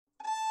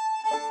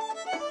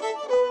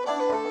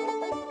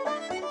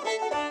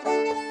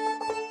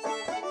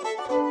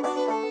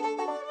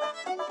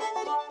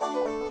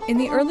In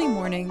the early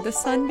morning, the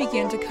sun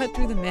began to cut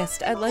through the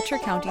mist at Letcher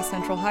County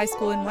Central High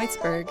School in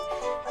Whitesburg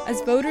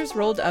as voters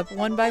rolled up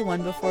one by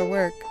one before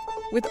work.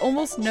 With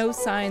almost no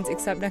signs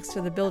except next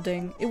to the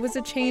building, it was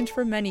a change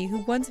for many who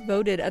once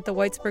voted at the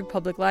Whitesburg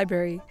Public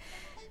Library.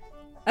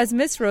 As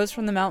mist rose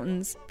from the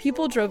mountains,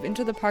 people drove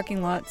into the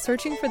parking lot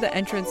searching for the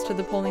entrance to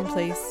the polling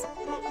place.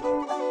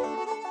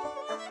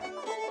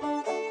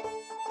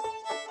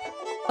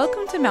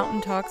 Welcome to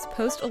Mountain Talk's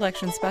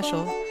post-election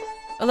special.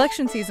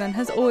 Election season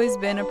has always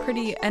been a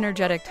pretty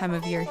energetic time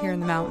of year here in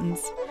the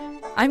mountains.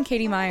 I'm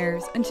Katie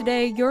Myers, and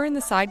today you're in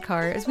the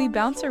sidecar as we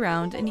bounce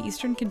around in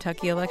Eastern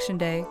Kentucky Election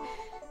Day.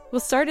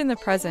 We'll start in the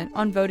present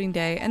on voting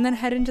day and then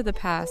head into the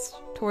past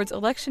towards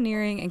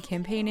electioneering and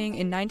campaigning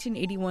in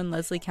 1981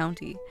 Leslie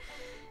County.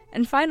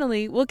 And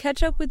finally, we'll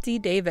catch up with Dee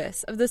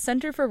Davis of the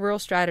Center for Rural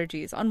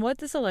Strategies on what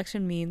this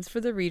election means for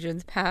the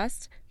region's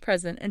past,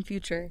 present, and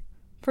future.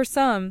 For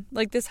some,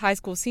 like this high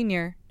school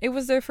senior, it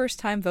was their first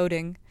time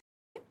voting.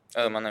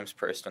 My name's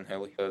Preston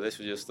Helly. This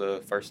was just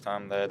the first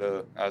time that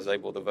I was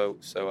able to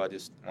vote, so I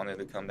just wanted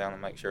to come down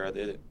and make sure I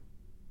did it.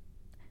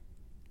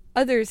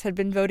 Others had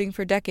been voting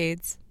for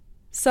decades.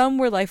 Some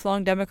were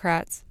lifelong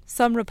Democrats,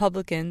 some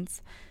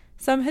Republicans.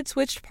 Some had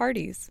switched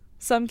parties.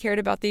 Some cared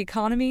about the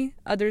economy,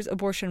 others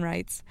abortion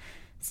rights.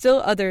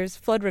 Still others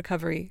flood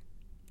recovery.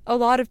 A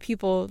lot of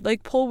people,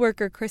 like poll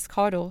worker Chris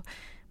Caudle,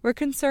 were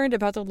concerned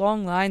about the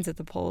long lines at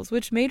the polls,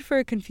 which made for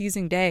a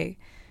confusing day.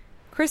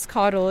 Chris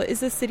Caudle is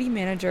the city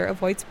manager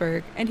of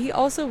Whitesburg, and he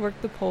also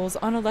worked the polls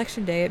on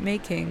Election Day at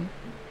Mayking.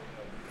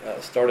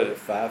 Started at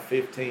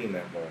 5:15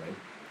 that morning.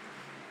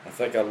 I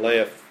think I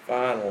left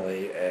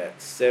finally at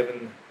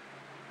 7.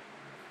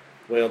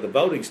 Well, the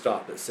voting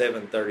stopped at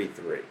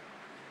 7:33.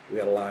 We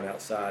had a line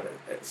outside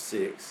at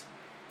 6.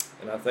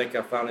 And I think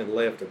I finally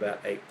left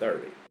about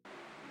 8:30.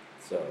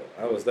 So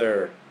I was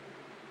there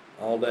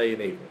all day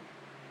and evening.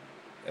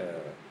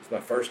 It's my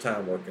first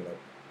time working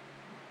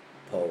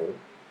a poll.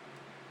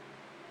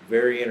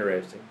 Very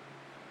interesting.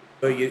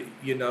 But you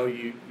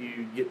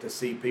get to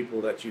see people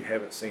that you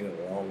haven't seen in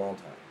a long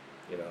time,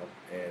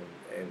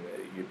 and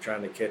you're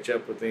trying to catch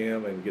up with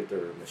them and get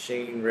their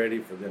machine ready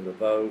for them to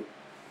vote.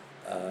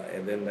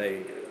 And then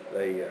they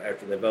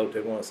after they vote,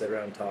 they want to sit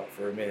around and talk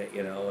for a minute,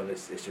 and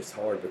it's just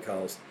hard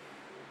because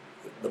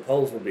the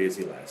polls were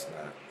busy last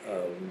night.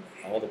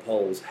 All the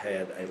polls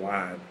had a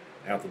line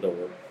out the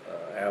door.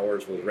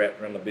 Ours was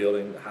wrapped around the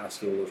building. The high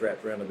school was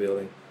wrapped around the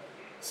building.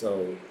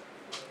 So,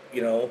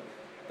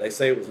 they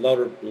say it was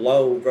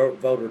low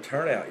voter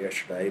turnout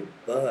yesterday,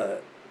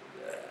 but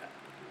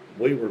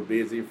we were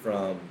busy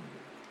from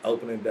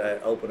opening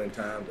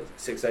time to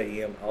 6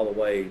 a.m. all the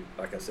way,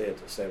 like I said,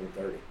 to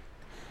 7:30.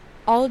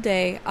 All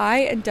day, I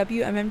and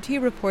WMMT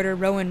reporter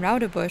Rowan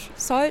Raudebush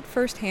saw it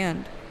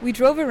firsthand. We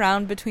drove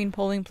around between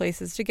polling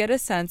places to get a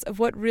sense of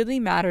what really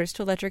matters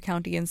to Letcher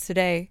Countyans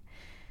today.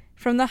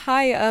 From the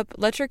high-up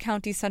Letcher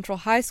County Central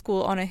High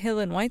School on a hill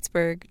in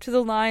Whitesburg, to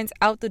the lines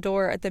out the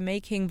door at the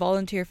Mayking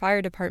Volunteer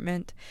Fire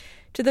Department,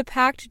 to the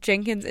packed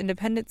Jenkins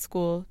Independent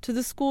School, to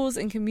the schools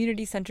and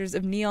community centers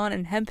of Neon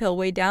and Hemphill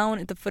way down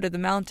at the foot of the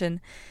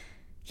mountain,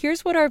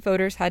 here's what our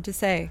voters had to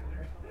say.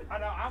 I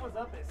know, I was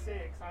up at 6.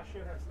 I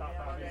should have stopped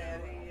by.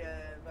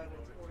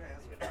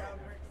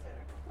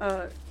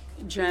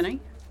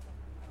 Jenny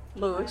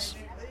Lewis.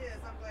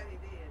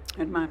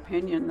 In my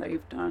opinion,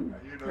 they've done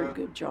a pretty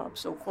good job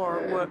so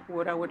far.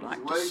 What I would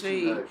like to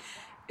see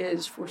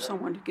is for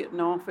someone to get in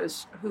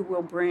office who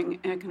will bring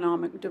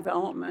economic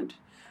development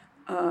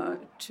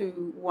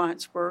to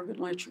Whitesburg and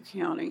Letcher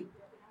County.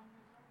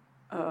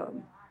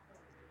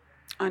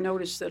 I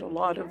noticed that a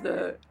lot of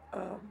the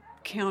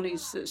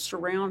counties that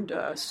surround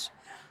us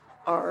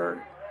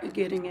are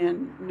getting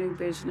in new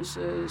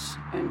businesses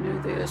and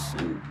new this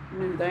and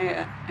new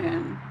that,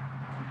 and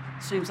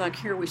it seems like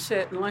here we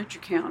sit in Letcher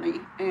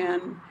County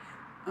and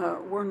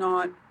we're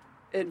not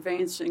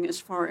advancing as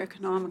far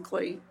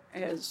economically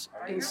as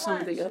in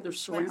some of the other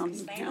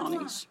surrounding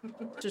counties.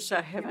 Just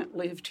I haven't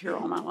lived here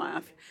all my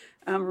life.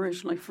 I'm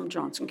originally from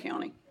Johnson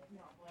County,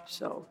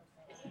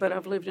 but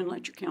I've lived in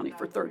Letcher County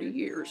for 30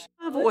 years.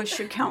 My voice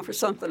should count for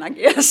something, I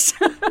guess.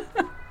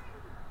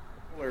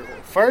 Well,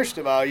 first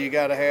of all, you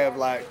got to have,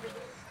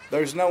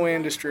 there's no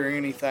industry or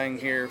anything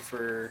here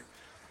for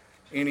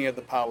any of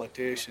the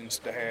politicians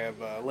to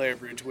have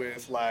leverage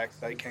with,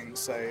 they can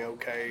say,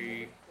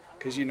 okay,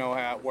 because you know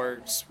how it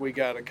works, we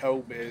got a coal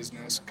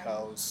business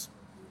because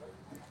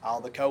all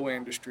the coal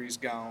industry's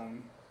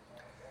gone,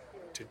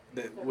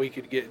 that we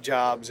could get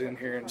jobs in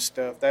here and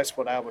stuff. That's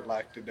what I would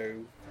like to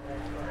do.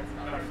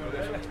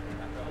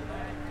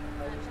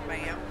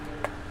 Ma'am.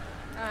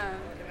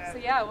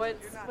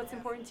 What's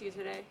important to you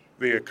today?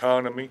 The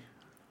economy.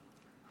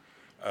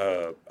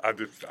 I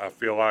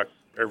feel like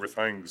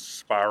everything's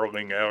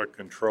spiraling out of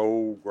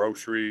control.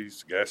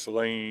 Groceries,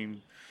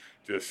 gasoline.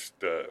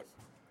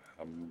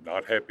 I'm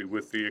not happy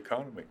with the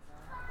economy.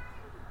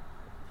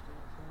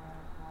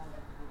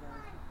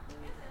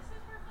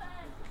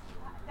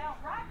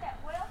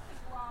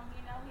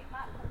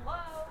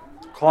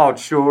 Claude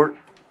Short,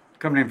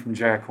 coming in from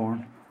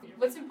Jackhorn.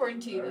 most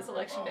important to you this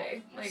election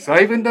day?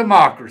 Saving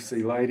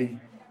democracy, lady.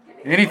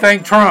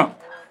 Anything Trump,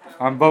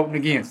 I'm voting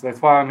against.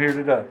 That's why I'm here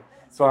today.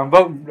 So I'm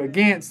voting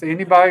against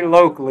anybody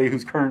locally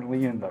who's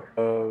currently in there.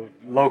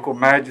 Local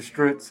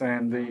magistrates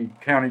and the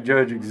county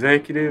judge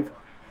executive,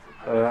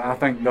 I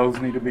think those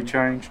need to be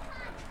changed.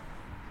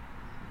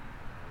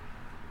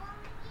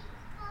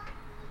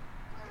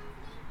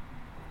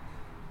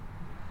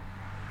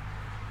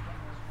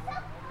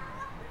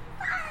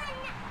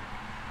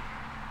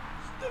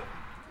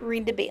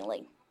 Rita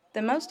Bentley.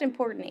 The most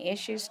important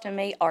issues to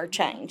me are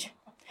change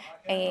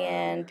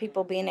and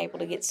people being able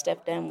to get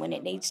stuff done when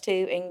it needs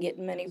to and get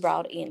money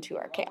brought into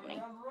our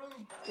county.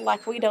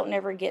 Like we don't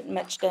never get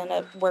much done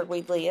up where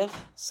we live,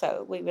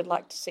 so we would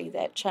like to see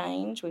that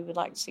change. We would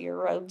like to see our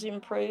roads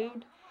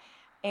improved,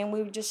 and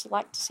we would just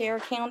like to see our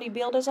county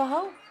built as a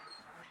whole.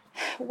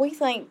 We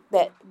think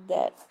that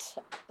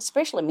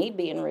especially me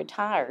being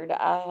retired,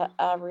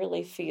 I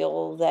really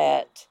feel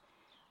that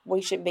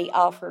we should be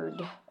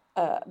offered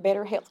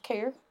better health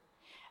care,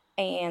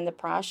 and the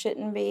price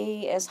shouldn't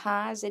be as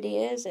high as it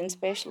is, and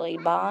especially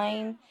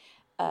buying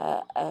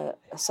a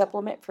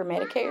supplement for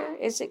Medicare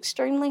is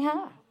extremely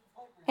high,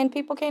 and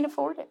people can't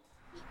afford it.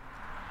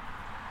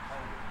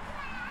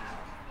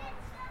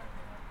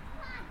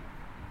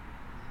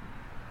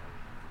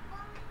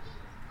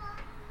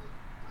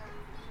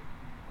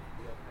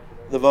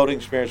 The voting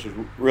experience was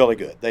really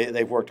good.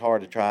 They've worked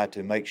hard to try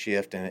to make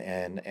shift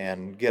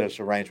and get us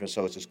arrangements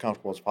so it's as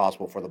comfortable as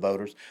possible for the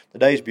voters. The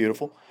day's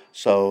beautiful,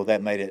 so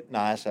that made it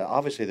nice.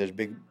 Obviously, there's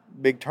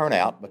big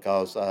turnout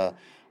because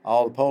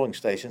all the polling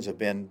stations have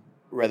been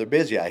rather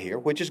busy out here,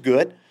 which is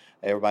good.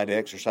 Everybody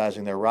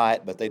exercising their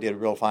right, but they did a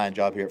real fine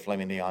job here at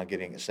Fleming Neon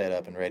getting it set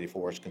up and ready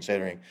for us,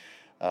 considering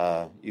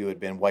you had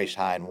been waist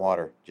high in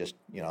water just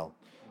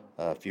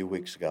a few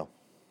weeks ago.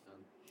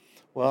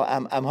 Well,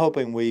 I'm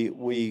hoping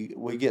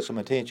we get some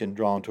attention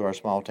drawn to our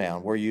small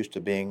town. We're used to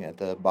being at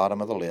the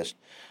bottom of the list,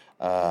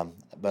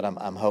 but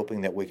I'm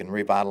hoping that we can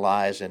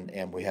revitalize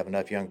and we have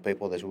enough young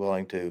people that's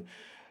willing to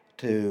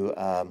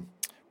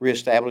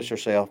reestablish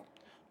themselves.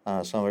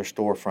 Some of their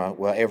storefront,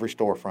 well, every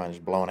storefront is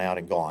blown out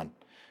and gone,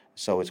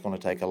 so it's going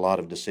to take a lot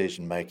of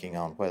decision making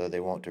on whether they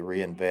want to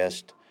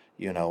reinvest,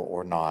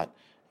 or not,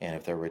 and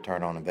if their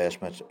return on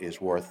investments is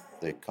worth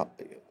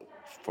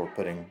for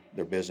putting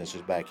their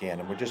businesses back in.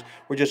 And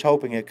we're just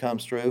hoping it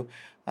comes through.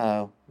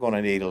 Going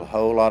to need a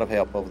whole lot of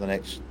help over the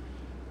next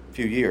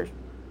few years.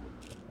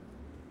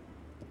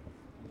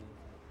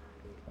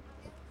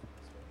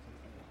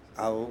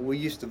 We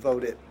used to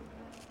vote at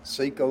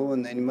Seco,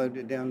 and then moved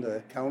it down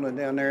to Kona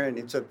down there, and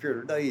it's up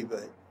here today,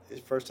 but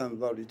it's the first time I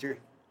voted here.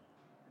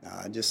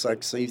 I just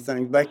like to see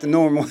things back to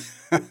normal.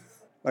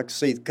 Like to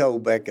see the coal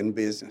back in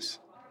business.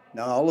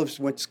 Now, all of us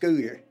went to school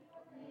here.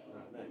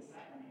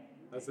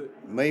 That's it.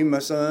 Me, my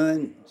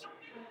son,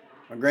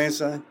 my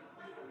grandson,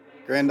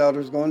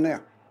 granddaughter's going now.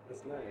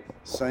 That's nice.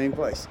 Same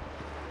place.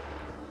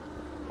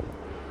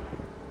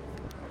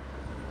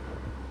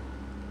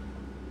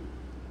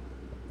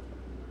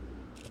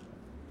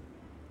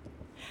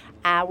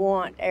 I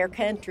want our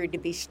country to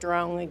be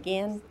strong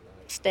again,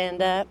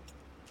 stand up,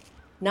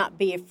 not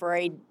be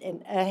afraid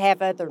and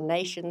have other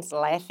nations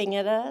laughing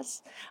at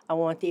us. I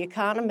want the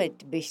economy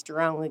to be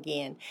strong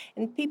again.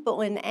 And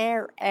people in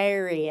our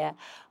area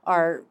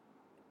are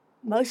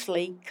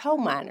mostly coal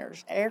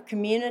miners. Our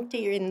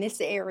community in this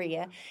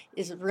area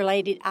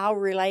all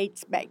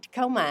relates back to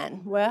coal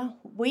mine. Well,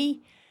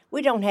 we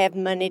don't have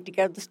money to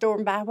go to the store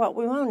and buy what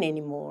we want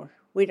anymore.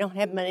 We don't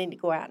have money to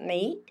go out and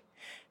eat.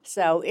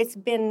 So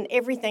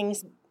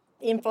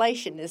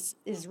inflation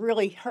is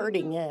really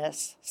hurting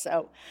us.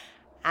 So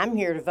I'm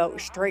here to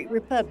vote straight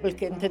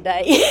Republican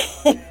today.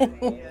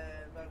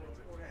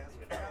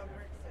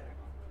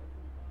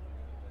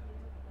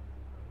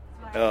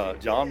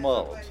 John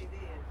Mullins.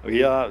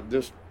 Yeah,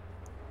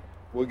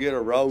 we'll get a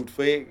road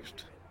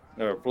fixed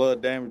or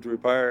flood damage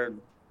repaired.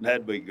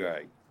 That'd be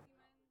great.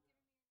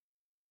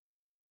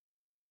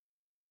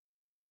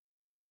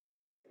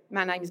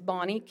 My name's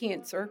Bonnie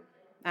Kinser.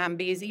 I'm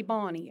Busy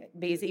Bonnie at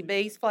Busy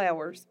Bees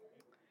Flowers.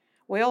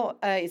 Well,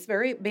 it's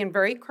been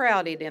very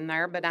crowded in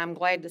there, but I'm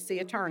glad to see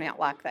a turnout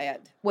like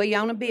that. We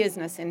own a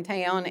business in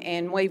town,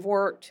 and we've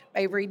worked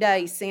every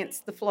day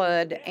since the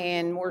flood,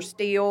 and we're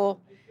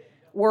still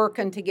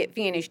working to get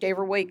finished.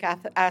 Every week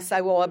I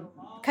say, well, a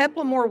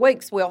couple of more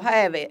weeks we'll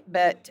have it,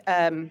 but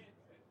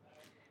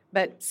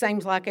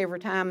seems like every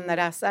time that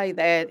I say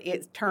that,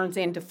 it turns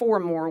into 4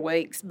 more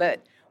weeks.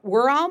 But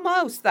we're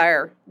almost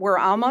there.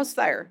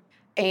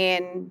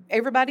 And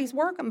everybody's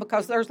working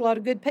because there's a lot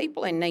of good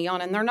people in Neon,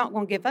 and they're not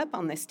going to give up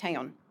on this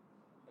town.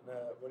 And,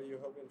 what are you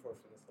hoping for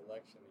this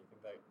election?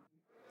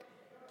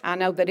 I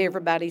know that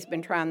everybody's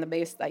been trying the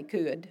best they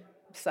could.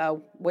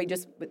 So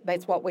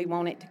that's what we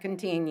want it to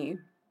continue,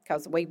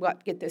 because we've got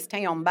to get this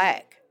town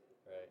back.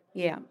 Right.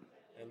 Yeah.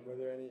 And were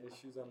there any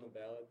issues on the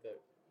ballot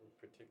that were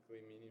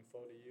particularly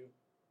meaningful to you?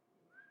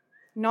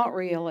 Not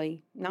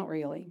really.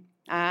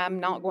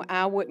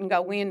 I wouldn't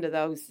go into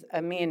those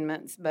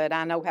amendments, but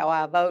I know how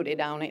I voted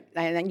on it.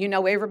 And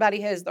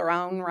everybody has their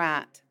own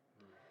right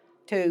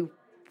to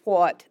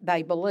what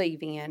they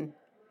believe in.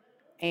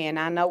 And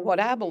I know what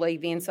I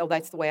believe in, so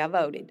that's the way I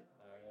voted.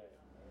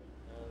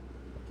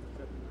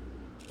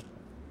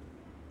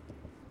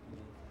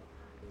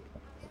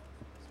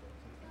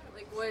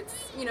 Like,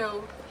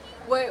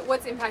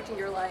 what's impacting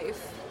your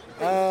life?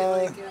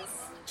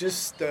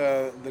 Just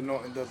the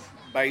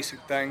basic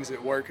things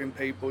that working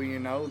people,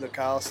 the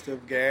cost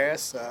of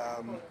gas,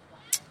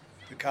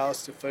 the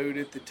cost of food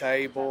at the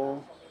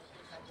table,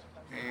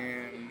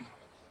 and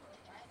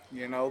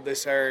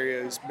this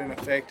area has been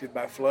affected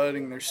by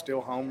flooding. There's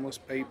still homeless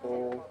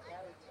people.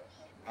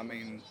 I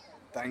mean,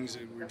 things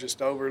that were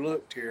just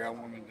overlooked here.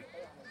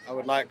 I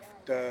would like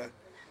to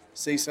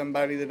see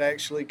somebody that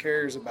actually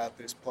cares about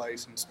this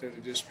place instead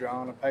of just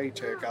drawing a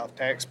paycheck off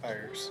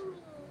taxpayers.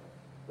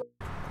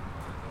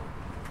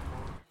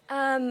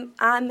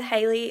 I'm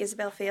Haley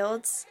Isabel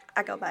Fields.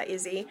 I go by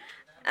Izzy.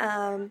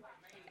 And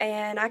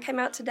I came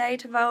out today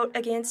to vote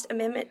against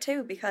Amendment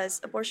 2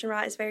 because abortion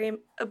rights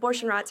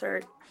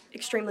are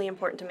extremely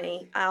important to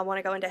me. I want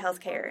to go into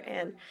healthcare,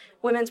 and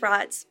women's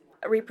rights,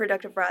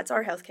 reproductive rights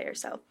are healthcare,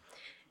 so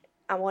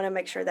I want to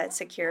make sure that's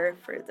secure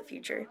for the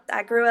future.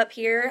 I grew up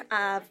here.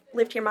 I've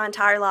lived here my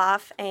entire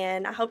life,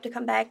 and I hope to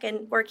come back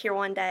and work here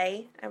one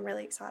day. I'm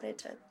really excited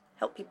to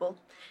help people.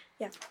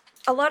 Yeah.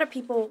 A lot of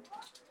people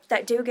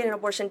that do get an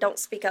abortion don't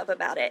speak up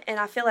about it, and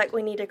I feel like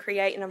we need to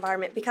create an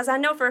environment, because I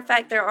know for a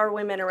fact there are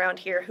women around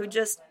here who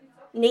just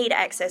need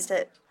access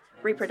to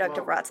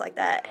reproductive rights like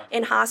that.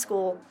 In high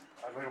school,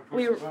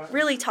 we were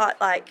really taught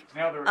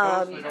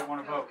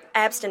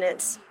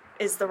abstinence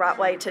is the right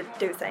way to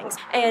do things,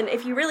 and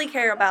if you really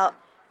care about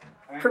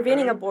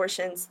preventing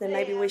abortions, then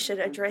maybe we should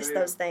address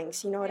those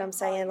things. You know what I'm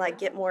saying? Like,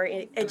 get more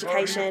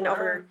education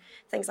over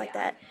things like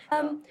that.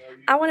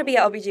 I want to be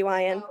an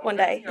OBGYN one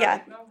day,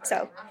 yeah.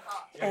 So,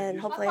 and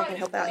hopefully I can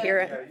help out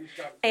here.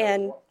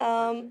 And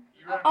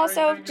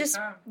also, just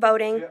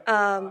voting.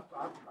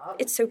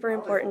 It's super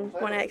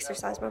important when I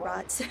exercise my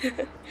rights.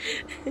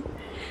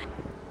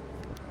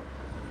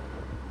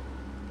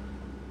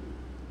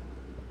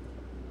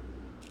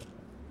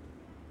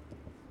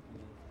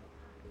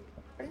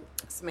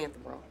 Samantha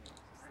Brawl.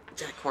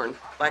 Jack Horn.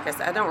 Like I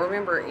said, I don't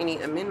remember any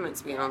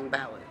amendments being on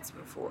ballots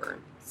before.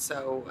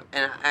 So,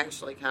 and I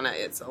actually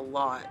it's a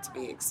lot to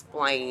be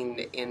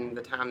explained in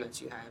the time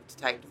that you have to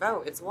take to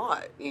vote. It's a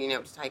lot,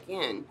 to take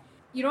in.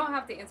 You don't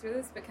have to answer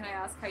this, but can I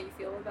ask how you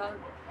feel about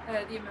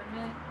the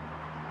amendment?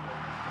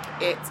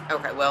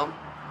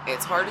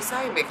 It's hard to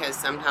say because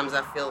sometimes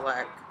I feel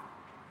like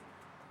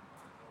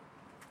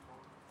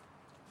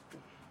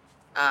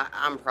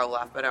I'm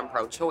pro-life, but I'm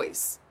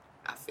pro-choice.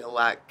 I feel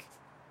like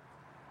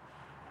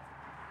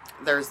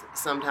there's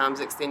sometimes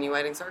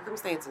extenuating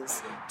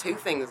circumstances to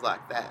things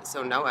like that.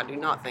 So no, I do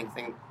not think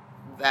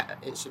that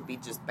it should be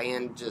just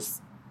banned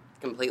just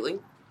completely.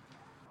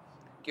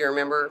 Do you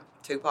remember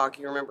Tupac?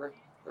 You remember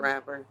the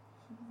rapper?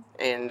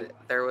 And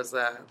there was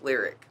a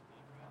lyric.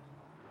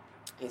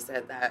 He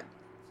said that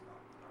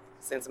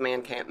since a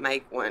man can't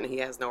make one, he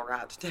has no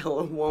right to tell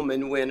a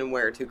woman when and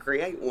where to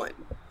create one.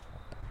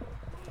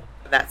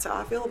 That's how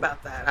I feel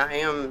about that. I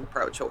am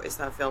pro-choice.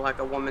 I feel like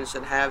a woman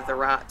should have the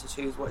right to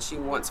choose what she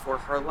wants for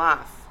her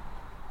life.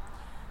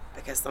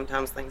 Because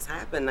sometimes things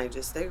happen, they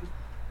just do.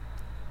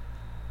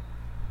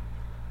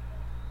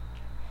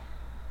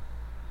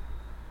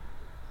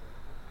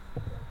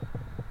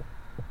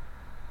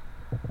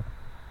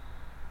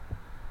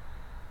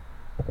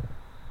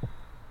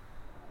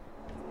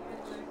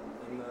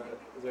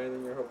 Is there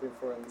anything you're hoping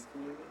for in this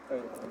community,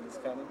 in this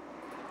county?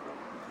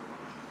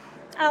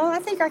 Oh, I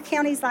think our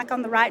county's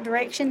on the right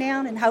direction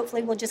now, and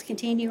hopefully we'll just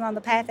continue on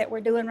the path that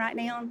we're doing right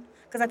now,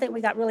 because I think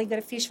we got really good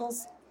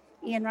officials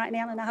in right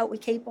now, and I hope we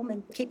keep them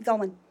and keep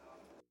going.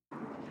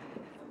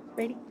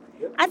 Ready?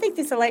 Yep. I think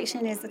this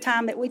election is the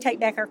time that we take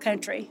back our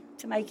country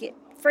to make it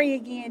free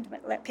again, to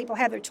let people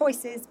have their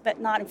choices, but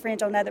not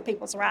infringe on other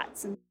people's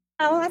rights.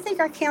 I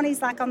think our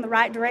county's on the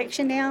right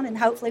direction now, and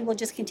hopefully we'll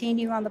just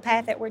continue on the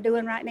path that we're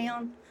doing right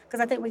now, because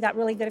I think we got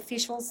really good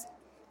officials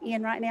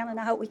in right now, and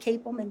I hope we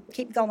keep them and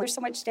keep going. There's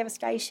so much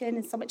devastation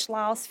and so much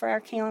loss for our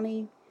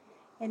county,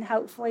 and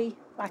hopefully,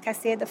 like I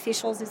said, the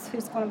officials is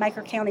who's going to make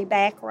our county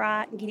back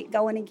right and get it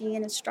going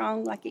again and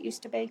strong like it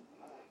used to be.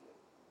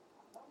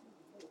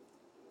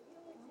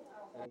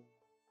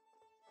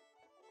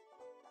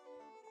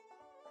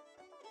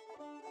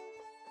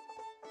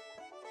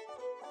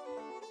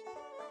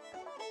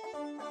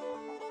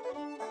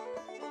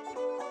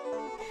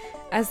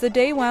 As the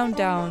day wound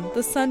down,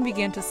 the sun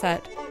began to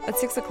set. At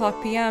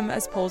 6:00 p.m.,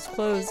 as polls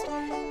closed,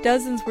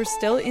 dozens were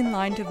still in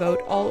line to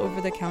vote all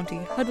over the county,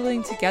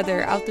 huddling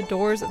together out the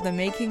doors of the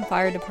Mayking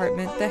Fire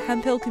Department, the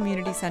Hemphill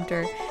Community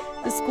Center,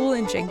 the school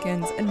in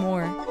Jenkins, and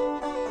more.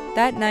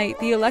 That night,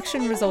 the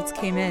election results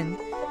came in.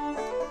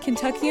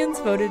 Kentuckians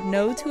voted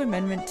no to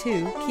Amendment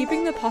 2,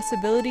 keeping the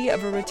possibility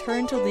of a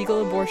return to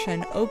legal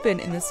abortion open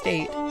in the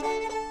state.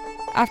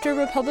 After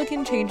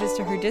Republican changes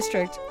to her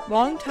district,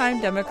 longtime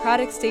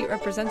Democratic State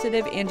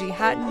Representative Angie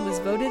Hatton was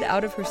voted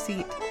out of her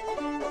seat.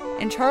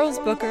 And Charles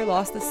Booker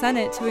lost the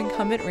Senate to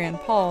incumbent Rand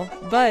Paul,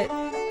 but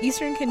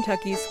Eastern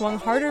Kentucky swung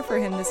harder for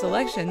him this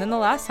election than the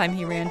last time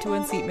he ran to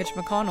unseat Mitch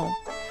McConnell.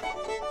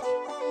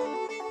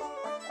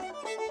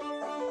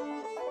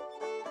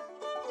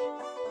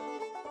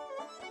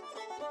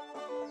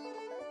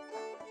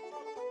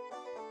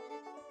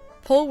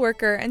 Poll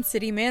worker and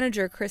city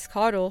manager Chris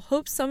Caudill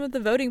hopes some of the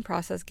voting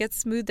process gets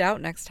smoothed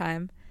out next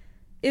time.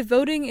 If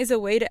voting is a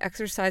way to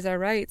exercise our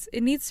rights,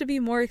 it needs to be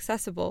more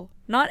accessible.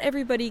 Not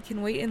everybody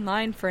can wait in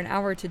line for an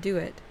hour to do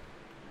it.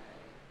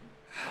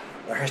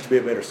 There has to be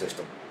a better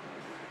system.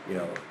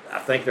 I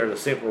think there's a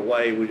simpler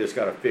way. We just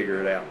got to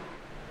figure it out.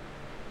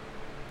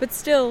 But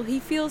still, he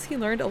feels he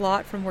learned a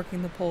lot from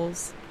working the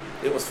polls.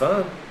 It was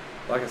fun.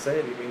 Like I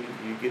said,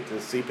 you get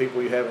to see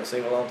people you haven't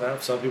seen in a long time.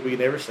 Some people you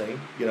never seen,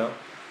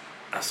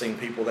 I've seen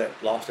people that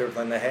lost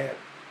everything they had.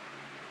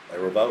 They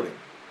were voting.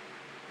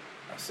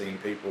 I've seen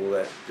people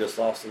that just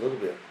lost a little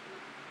bit.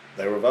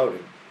 They were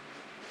voting.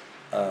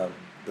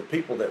 The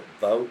people that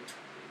vote,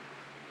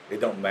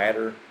 it don't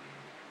matter.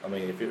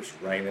 If it's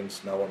raining,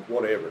 snowing,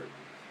 whatever,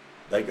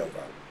 they go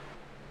vote.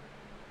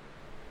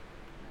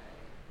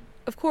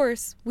 Of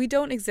course, we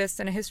don't exist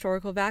in a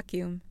historical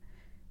vacuum.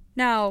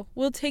 Now,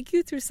 we'll take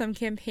you through some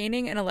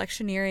campaigning and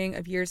electioneering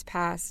of years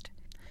past.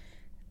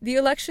 The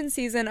election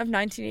season of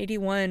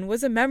 1981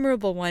 was a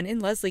memorable one in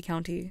Leslie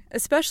County,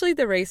 especially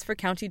the race for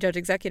County Judge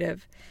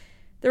Executive.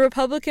 The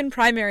Republican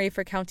primary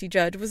for County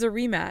Judge was a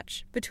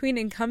rematch between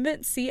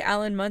incumbent C.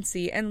 Allen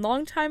Muncie and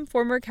longtime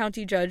former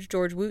County Judge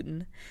George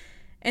Wooten,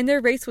 and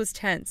their race was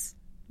tense.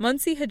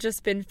 Muncie had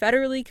just been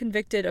federally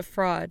convicted of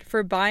fraud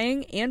for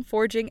buying and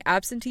forging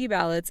absentee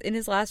ballots in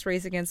his last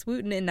race against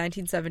Wooten in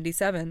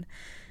 1977.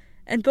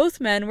 And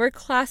both men were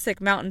classic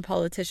mountain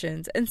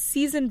politicians and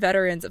seasoned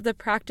veterans of the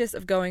practice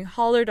of going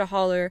holler to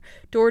holler,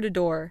 door to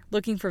door,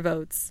 looking for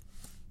votes.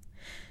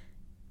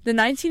 The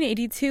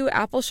 1982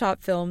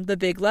 Appalshop film The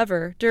Big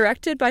Lever,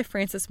 directed by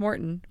Francis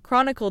Morton,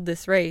 chronicled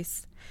this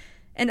race.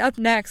 And up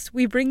next,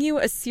 we bring you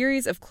a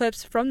series of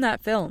clips from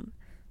that film.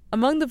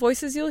 Among the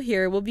voices you'll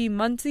hear will be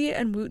Muncie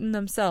and Wooten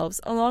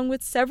themselves, along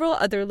with several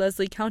other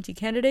Leslie County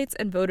candidates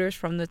and voters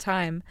from the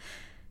time.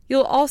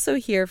 You'll also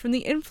hear from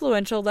the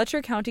influential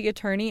Letcher County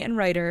attorney and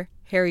writer,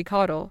 Harry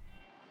Caudill.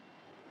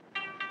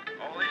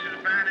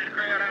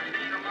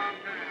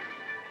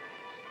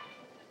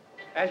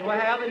 As we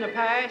have in the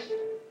past,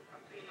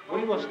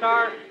 we will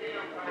start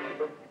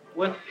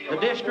with the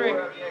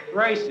district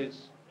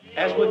races.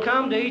 As we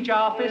come to each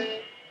office,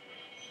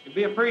 it'd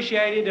be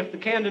appreciated if the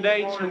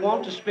candidates who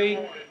want to speak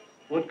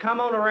would come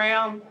on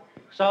around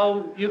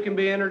so you can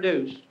be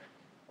introduced.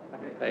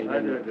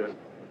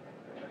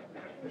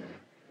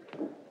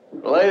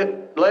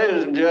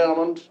 Ladies and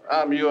gentlemen,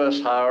 I'm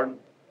U.S. Howard,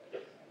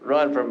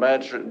 run for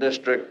Magistrate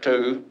District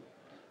 2.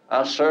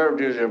 I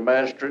served as your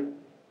magistrate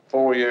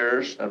 4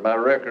 years, and my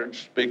records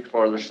speak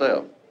for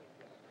themselves.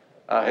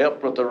 I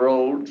helped with the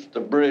roads, the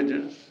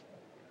bridges.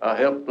 I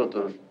helped with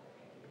the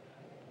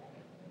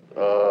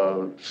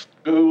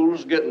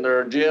schools getting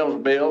their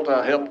gyms built.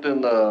 I helped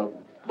in the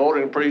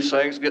voting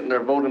precincts getting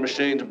their voting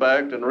machines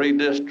back and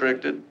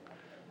redistricted.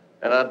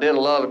 And I did a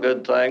lot of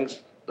good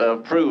things that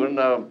have proven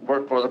I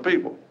worked for the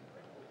people.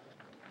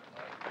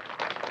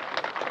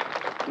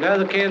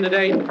 Another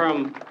candidate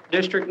from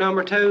District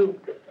Number 2.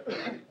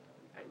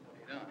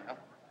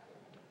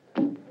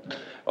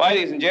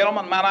 Ladies and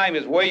gentlemen, my name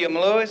is William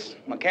Lewis.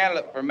 I'm a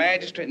candidate for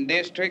Magistrate in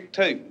District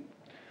 2.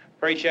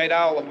 Appreciate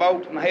all the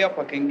votes and help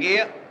I can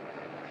get.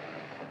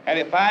 And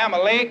if I am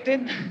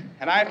elected,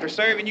 and after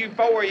serving you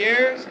 4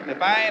 years, and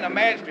if I ain't a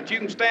magistrate you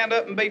can stand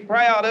up and be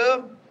proud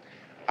of,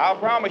 I'll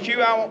promise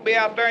you I won't be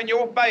out there in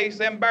your face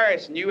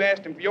embarrassing you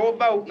asking for your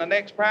vote in the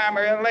next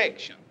primary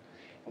election.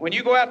 When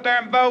you go out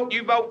there and vote,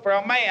 you vote for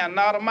a man,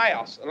 not a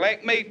mouse.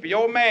 Elect me for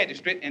your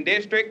magistrate in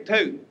District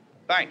 2.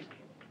 Thank you.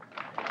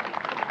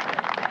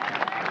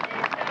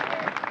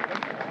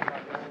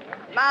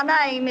 My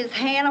name is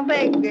Hannah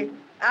Begbie.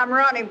 I'm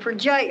running for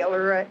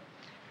jailer,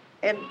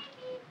 and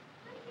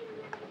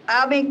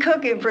I've been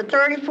cooking for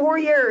 34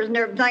 years and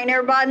everything.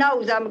 Everybody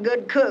knows I'm a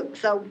good cook,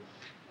 so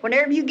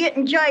whenever you get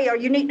in jail,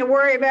 you need to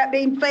worry about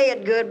being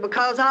fed good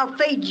because I'll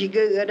feed you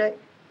good.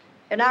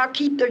 And I'll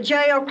keep the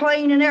jail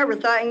clean and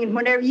everything. And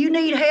whenever you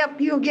need help,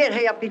 you'll get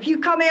help. If you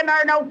come in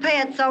there no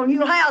pants on,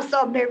 you'll have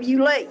something whenever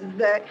you leave.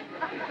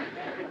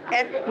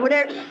 And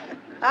whenever,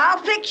 I'll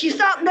fix you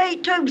something to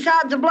eat too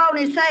besides a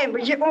bologna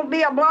sandwich. It won't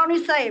be a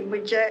bologna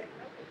sandwich.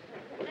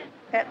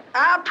 And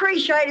I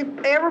appreciate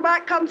it.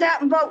 Everybody comes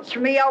out and votes for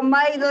me on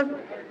May the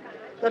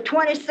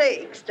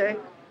 26th.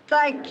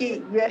 Thank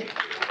you.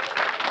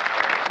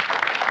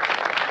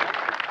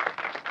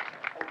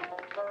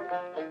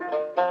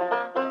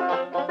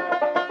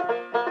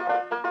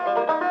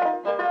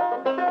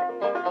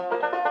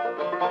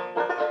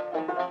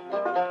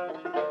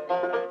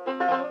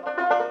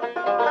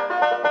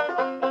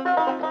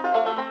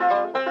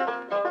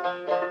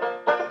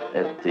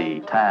 At the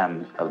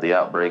time of the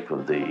outbreak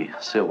of the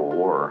Civil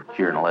War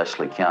here in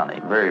Leslie County,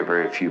 very,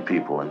 very few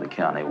people in the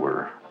county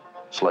were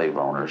slave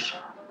owners.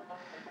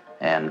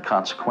 And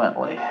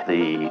consequently,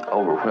 the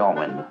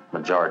overwhelming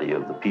majority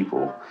of the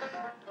people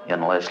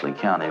in Leslie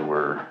County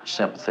were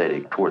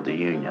sympathetic toward the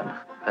Union.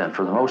 And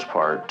for the most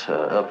part,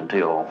 up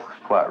until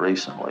quite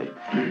recently,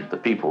 the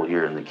people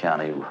here in the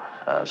county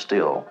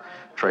still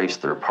trace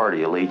their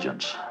party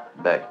allegiance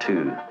back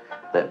to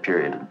that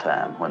period in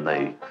time when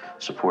they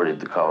supported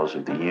the cause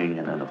of the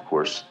Union, and of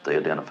course they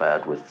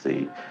identified with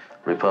the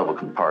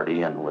Republican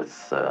Party and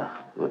with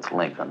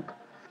Lincoln.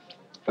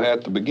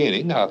 At the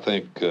beginning, I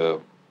think the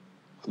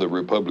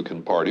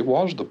Republican Party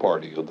was the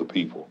party of the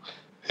people.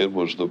 It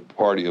was the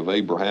party of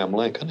Abraham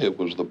Lincoln. It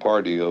was the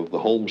party of the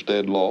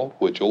Homestead Law,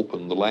 which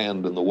opened the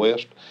land in the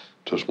West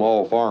to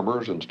small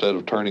farmers instead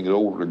of turning it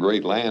over to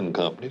great land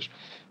companies.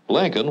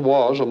 Lincoln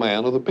was a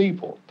man of the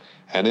people.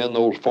 And in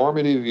those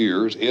formative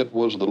years, it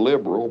was the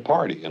liberal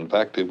party. In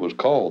fact, it was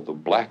called the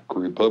Black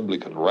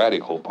Republican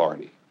Radical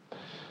Party.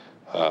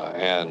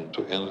 And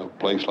in a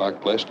place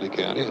like Leslie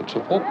County, it's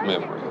a folk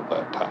memory of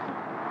that time.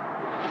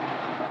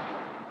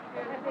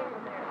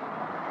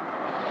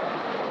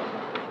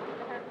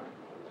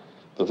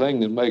 The thing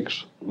that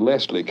makes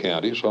Leslie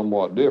County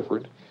somewhat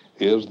different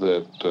is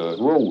that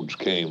roads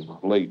came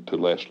late to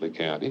Leslie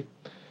County,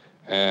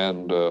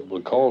 and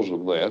because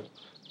of that,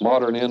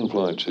 modern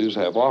influences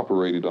have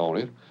operated on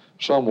it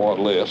somewhat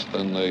less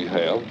than they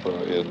have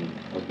in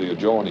the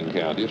adjoining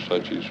counties,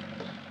 such as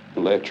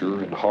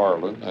Letcher and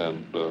Harlan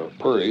and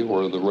Perry,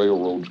 where the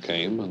railroads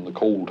came and the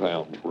coal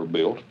towns were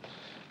built.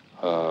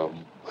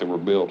 They were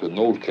built in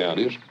those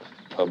counties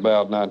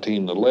about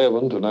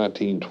 1911 to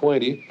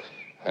 1920,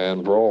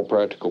 and for all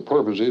practical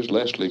purposes,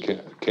 Leslie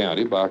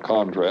County, by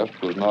contrast,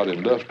 was not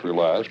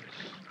industrialized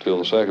till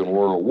the Second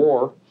World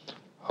War,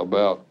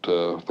 about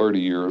 30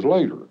 years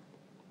later.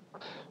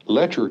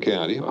 Letcher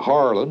County,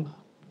 Harlan,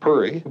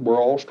 Perry were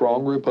all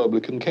strong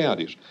Republican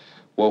counties.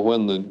 Well,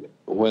 when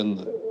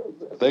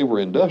they were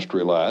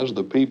industrialized,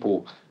 the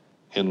people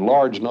in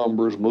large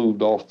numbers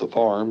moved off the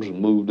farms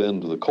and moved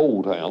into the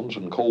coal towns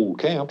and coal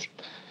camps,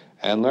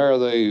 and there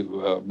they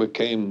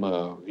became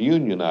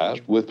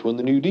unionized when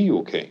the New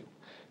Deal came.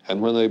 And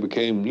when they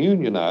became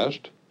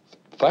unionized,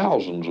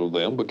 thousands of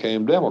them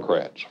became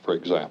Democrats, for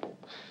example.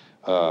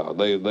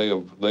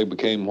 They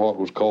became what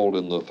was called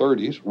in the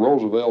 30s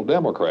Roosevelt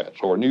Democrats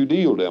or New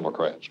Deal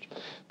Democrats.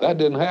 That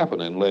didn't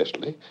happen in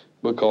Leslie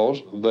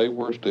because they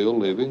were still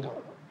living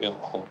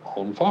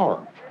on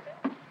farms.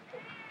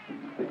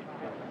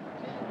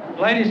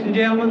 Ladies and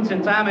gentlemen,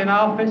 since I'm in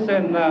office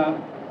and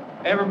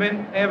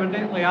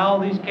evidently all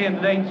these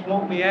candidates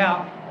want me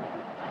out,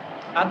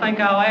 I think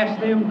I'll ask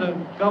them to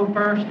go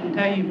first and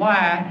tell you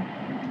why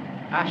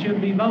I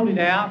should be voted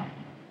out,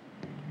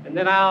 and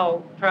then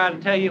I'll try to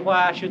tell you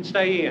why I should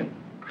stay in.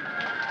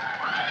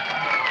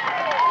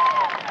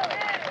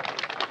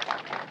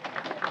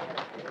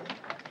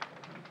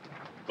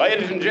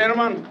 Ladies and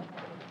gentlemen,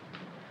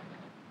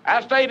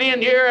 I stayed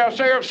in here. I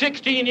served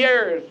 16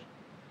 years.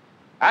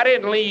 I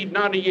didn't lead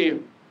none of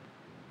you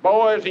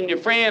boys and your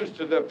friends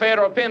to the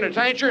federal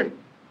penitentiary.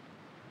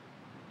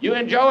 You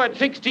enjoyed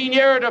 16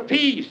 years of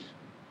peace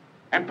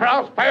and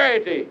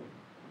prosperity.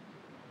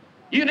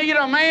 You need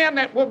a man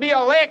that will be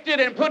elected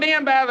and put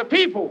in by the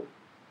people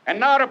and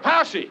not a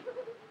posse.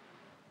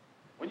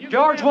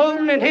 George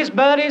Wooten and his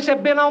buddies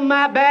have been on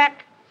my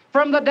back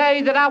from the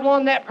day that I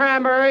won that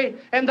primary,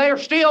 and they're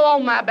still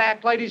on my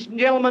back, ladies and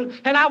gentlemen,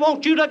 and I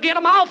want you to get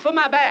them off of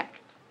my back.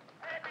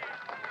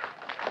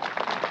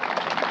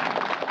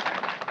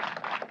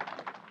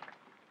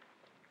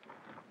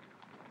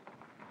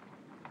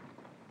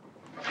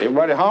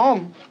 Everybody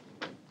home?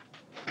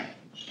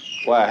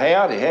 Why,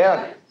 howdy.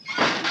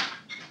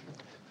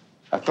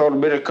 I thought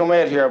I'd better come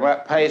out here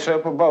about pass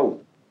up a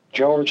vote.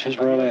 George has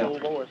run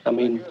out. I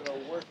mean,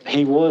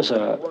 he was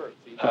a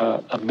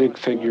big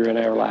figure in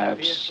our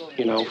lives,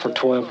 you know, for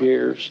 12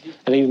 years.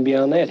 And even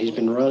beyond that, he's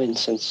been running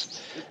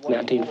since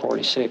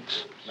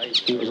 1946.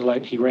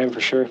 He ran for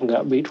sheriff and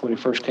got beat when he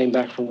first came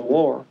back from the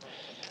war.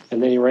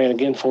 And then he ran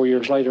again 4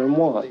 years later and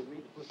won.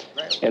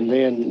 And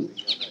then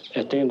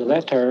at the end of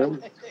that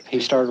term, he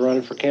started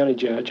running for county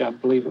judge. I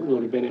believe it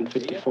would have been in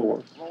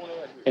 54.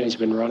 And he's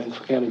been running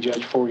for county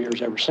judge 4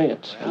 years ever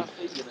since. And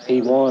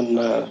he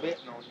won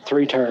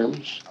 3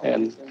 terms.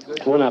 And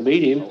when I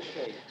beat him,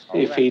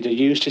 if he'd have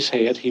used his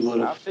head, he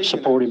would have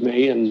supported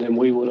me, and then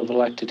we would have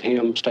elected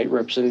him state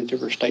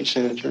representative or state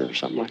senator or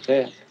something like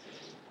that.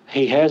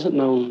 He hasn't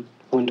known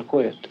when to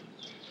quit.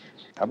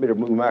 I better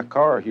move my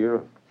car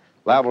here.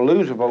 Liable to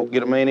lose a vote,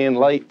 get a man in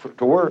late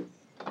to work.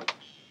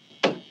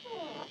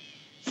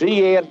 See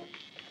you, Ed.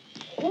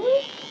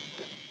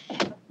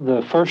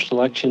 The first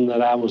election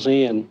that I was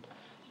in,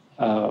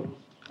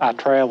 I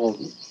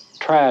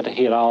tried to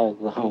hit all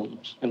the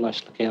homes in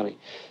Leslie County.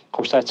 Of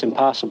course, that's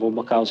impossible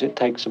because it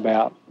takes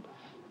about,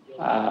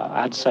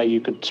 I'd say you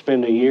could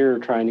spend a year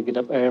trying to get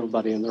up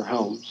everybody in their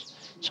homes.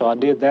 So I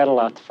did that a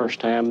lot the first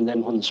time, and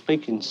then when the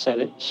speaking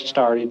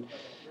started,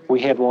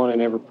 we had one in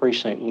every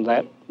precinct, and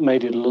that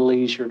made it a little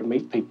easier to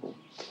meet people.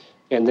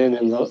 And then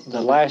in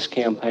the last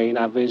campaign,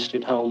 I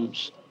visited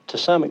homes to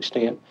some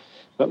extent,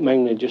 but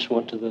mainly just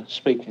went to the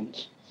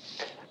speakings.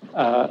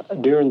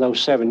 During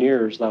those 7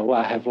 years, though,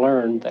 I have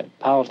learned that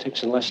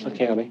politics in Leslie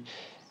County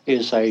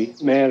is a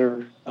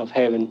matter of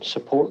having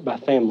support by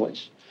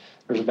families.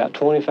 There's about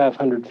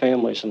 2,500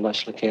 families in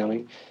Leslie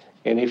County,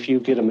 and if you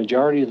get a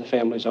majority of the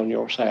families on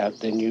your side,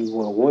 then you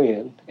will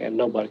win, and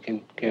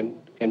nobody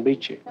can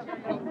beat you.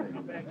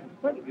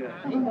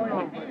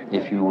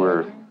 If you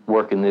were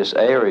working this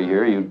area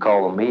here, you'd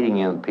call a meeting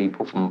in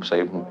people from,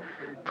 say,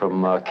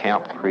 from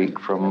Camp Creek,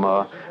 from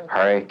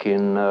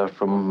Hurricane,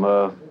 from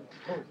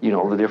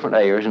the different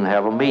areas, and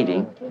have a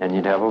meeting, and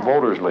you'd have a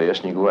voters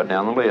list, and you go right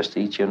down the list,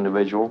 each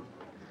individual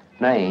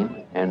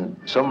name, and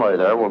somebody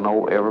there will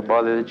know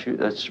everybody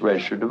that's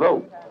registered to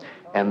vote.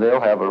 And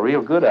they'll have a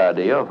real good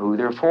idea of who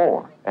they're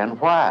for and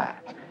why.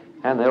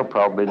 And they'll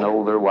probably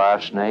know their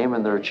wife's name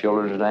and their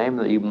children's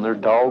name, even their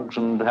dogs,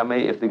 and how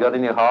many, if they got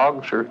any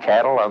hogs or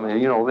cattle. I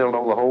mean, they'll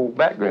know the whole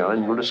background,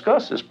 and you'll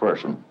discuss this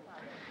person.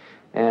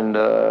 And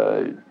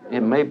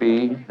it may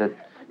be that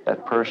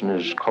that person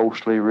is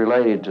closely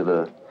related to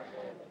the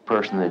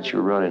person that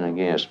you're running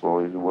against.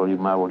 Well, you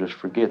might well just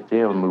forget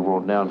them and move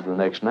on down to the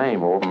next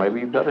name, or maybe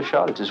you've got a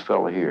shot at this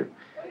fellow here.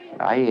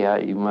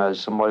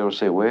 Somebody will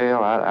say,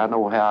 well, I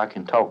know how I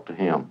can talk to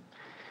him.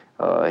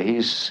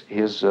 He's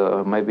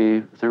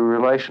maybe through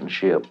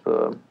relationship.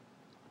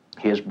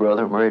 His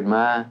brother married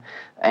my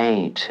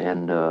aunt,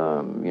 and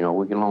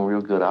we get along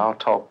real good. I'll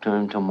talk to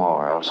him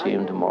tomorrow. I'll see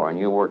him tomorrow, and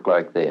you'll work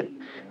like that.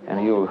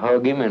 And you'll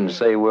hug him and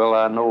say, well,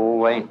 I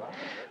know Aunt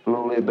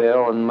Lily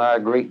Bell and my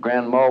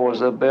great-grandma was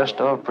the best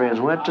of friends.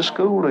 Went to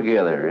school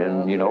together,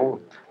 and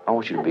I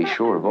want you to be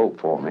sure to vote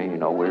for me.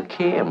 We're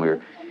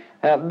kin.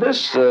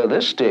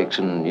 This sticks,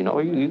 and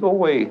you go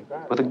away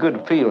with a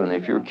good feeling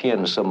if you're kin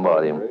to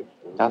somebody. And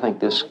I think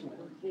this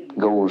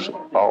goes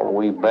all the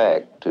way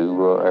back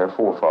to our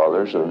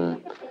forefathers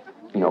and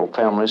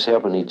families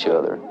helping each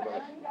other,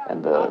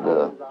 and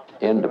the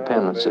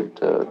independence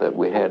that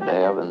we had to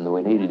have, and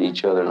we needed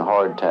each other in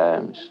hard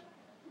times.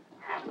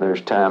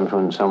 There's times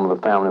when some of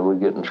the family would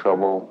get in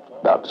trouble,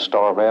 about to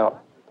starve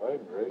out,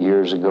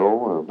 years ago,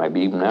 or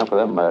maybe even now for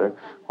that matter.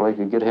 Well, they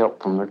could get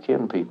help from their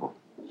kin people.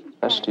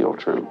 That's still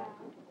true.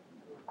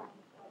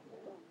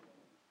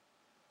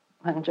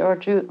 When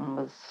George Houghton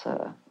was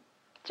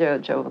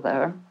judge over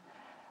there,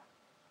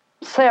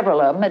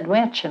 several of them had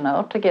went,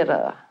 to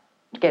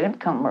get him to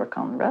come work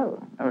on the road.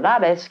 Or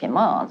I'd ask him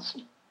once.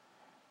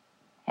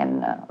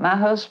 And my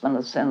husband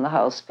was in the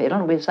hospital,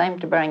 and we was aiming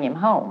to bring him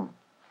home.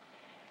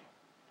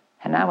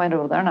 And I went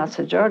over there, and I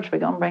said, George, we're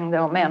going to bring the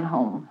old man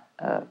home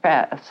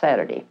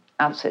Saturday.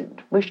 I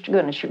said, wish to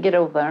goodness you'd get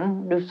over there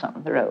and do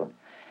something on the road.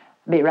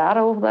 Be right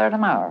over there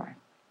tomorrow.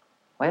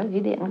 Well, he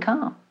didn't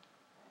come.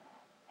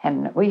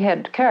 And we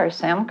had to carry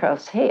Sam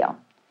across the hill.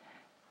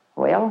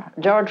 Well,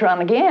 George run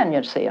again,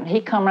 you see, and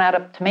he come right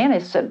up to me and he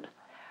said,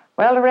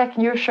 well, I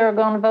reckon you're sure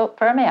going to vote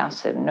for me? I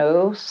said,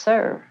 no,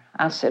 sir.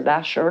 I said,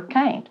 I sure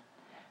can't.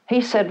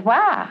 He said,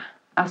 why?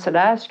 I said,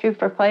 I asked you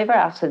for a favor.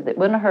 I said, it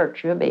wouldn't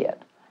hurt you a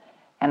bit.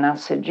 And I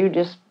said, you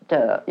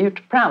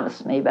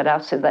promised me, but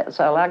I said, that's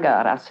all I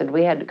got. I said,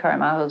 we had to carry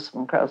my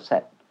husband across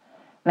that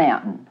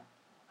mountain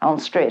on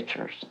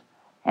stretchers.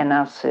 And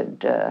I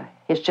said,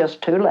 it's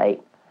just too late.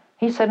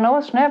 He said, no,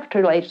 it's never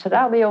too late. He said,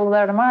 I'll be over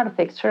there tomorrow to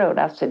fix the road.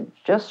 I said,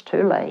 just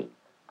too late.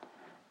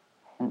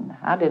 And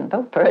I didn't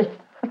vote for it.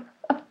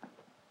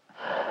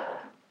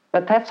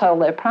 But that's all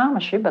they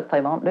promise you, but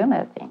they won't do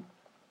nothing.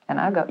 And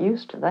I got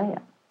used to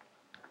that.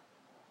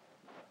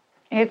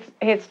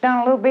 It's done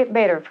a little bit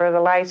better for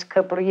the last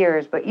couple of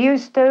years, but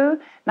used to,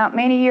 not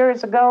many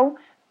years ago,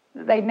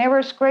 they'd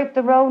never scraped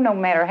the road, no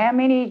matter how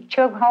many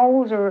choke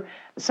holes or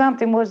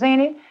something was in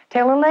it,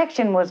 till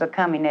election was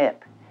coming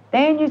up.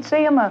 Then you'd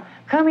see them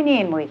coming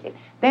in with it.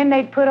 Then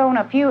they'd put on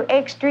a few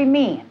extra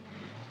men,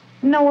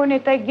 knowing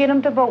that they'd get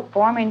them to vote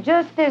for them, and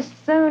just as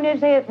soon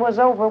as it was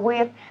over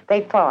with,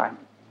 they'd fire them.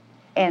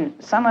 And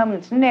some of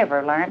them's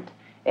never learned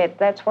that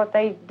that's what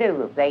they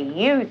do. They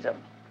use them.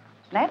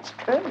 That's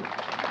true.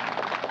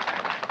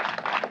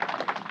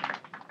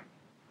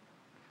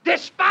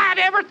 Despite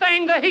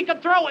everything that he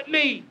could throw at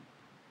me,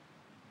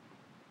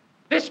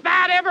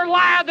 despite every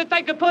lie that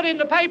they could put in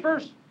the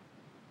papers,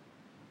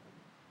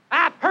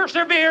 I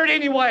persevered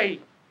anyway.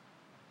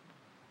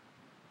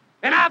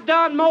 And I've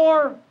done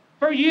more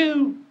for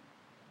you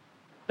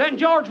than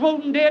George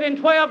Wooten did in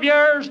 12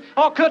 years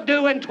or could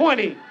do in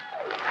 20.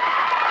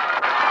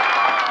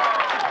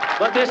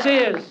 But this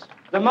is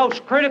the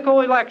most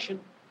critical election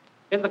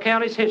in the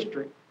county's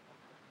history.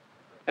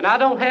 And I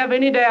don't have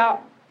any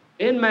doubt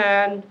in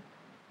mind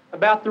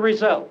about the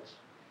results.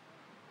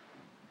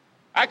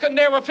 I could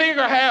never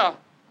figure how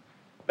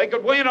they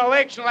could win an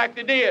election like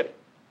they did.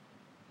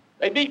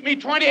 They beat me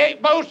 28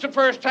 votes the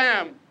first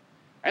time,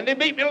 and they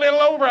beat me a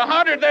little over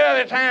 100 the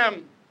other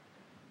time.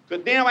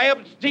 Could them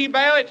absentee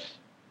ballots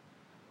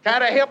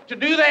kind of help to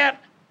do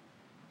that?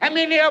 How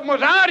many of them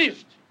was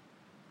honest?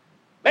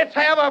 Let's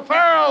have a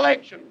fair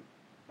election.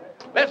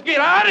 Let's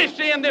get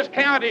honesty in this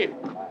county.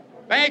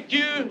 Thank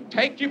you.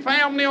 Take your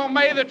family on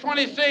May the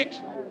 26th.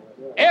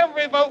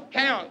 Every vote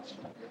counts.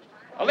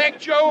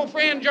 Elect your old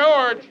friend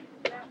George,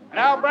 and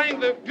I'll bring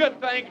the good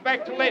things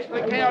back to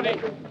Leslie County,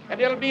 and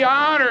it'll be an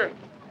honor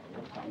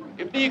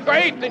It'd be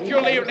great that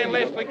you're living in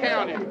Leslie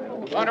County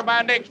under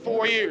my next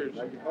 4 years.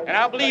 And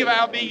I believe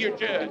I'll be your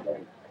judge.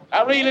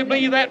 I really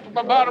believe that from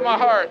the bottom of my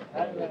heart.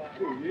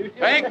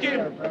 Thank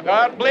you.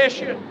 God bless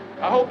you.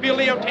 I hope you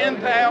live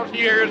 10,000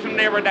 years and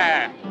never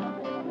die.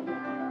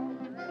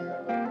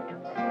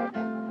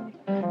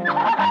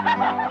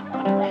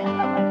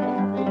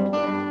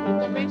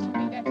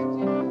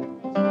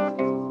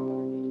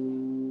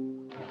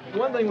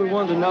 One thing we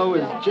wanted to know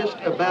is just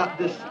about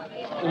this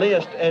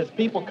list. As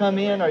people come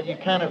in, are you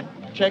kind of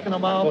checking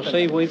them off? Well,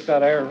 see,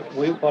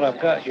 what I've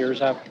got here is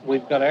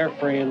we've got our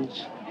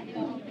friends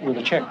with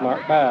a check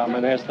mark by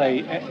them,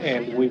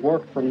 and we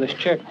work from this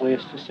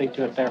checklist to see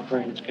to it their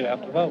friends get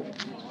out to vote.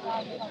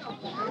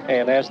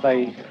 And as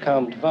they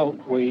come to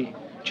vote, we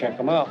check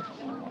them off,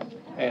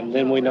 and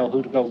then we know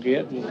who to go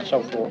get and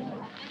so forth.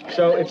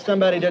 So if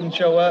somebody doesn't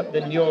show up,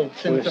 then you'll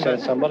send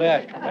somebody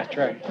after. That's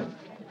right.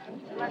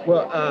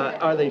 Well,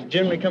 are they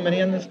generally coming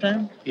in this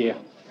time? Yeah.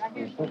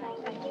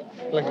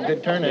 Like a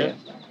good turnout? Yeah.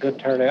 Good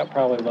turnout,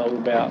 probably vote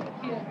about,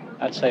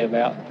 I'd say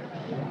about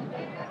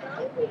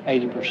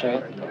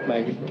 80%,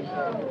 maybe.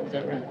 Is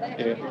that right?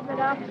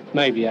 Yeah.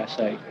 Maybe, I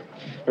say.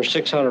 There's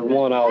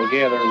 601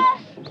 altogether, and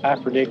I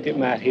predict it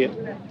might hit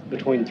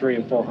between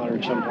 300 and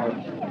 400 somewhere.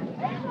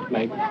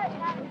 Maybe.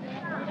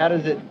 How do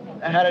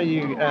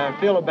you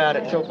feel about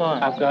it so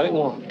far? I've got it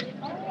won.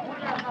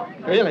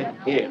 Really?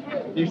 Yeah.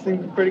 You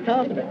seem pretty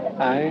confident.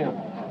 I am.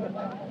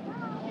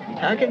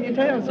 How can you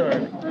tell,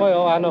 sir?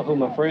 Well, I know who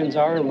my friends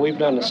are, and we've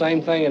done the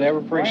same thing in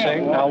every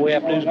precinct. All we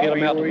have to do is get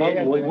them out to vote,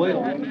 and we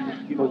will.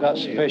 We've got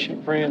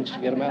sufficient friends to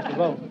get them out to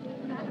vote.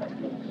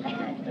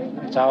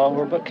 It's all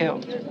over but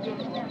counting.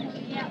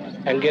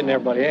 And getting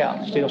everybody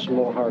out. Still some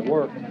more hard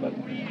work, but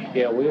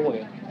yeah, we'll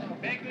win.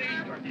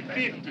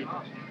 50.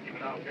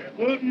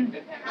 Wooten,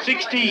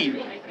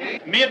 16.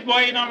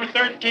 Midway, number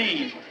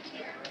 13.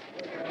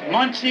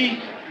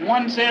 Muncie,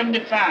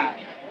 175.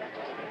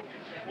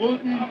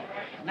 Wooten,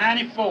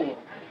 94.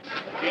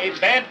 Okay,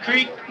 Bad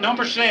Creek,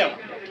 number 7.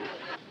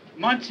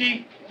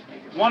 Muncie,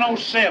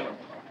 107.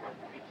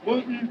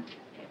 Wooten,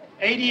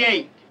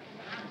 88.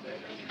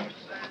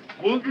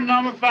 Wooten,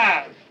 number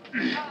 5.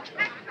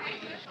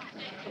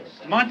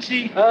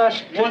 Muncie,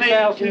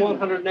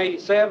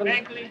 2,187.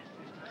 Begley,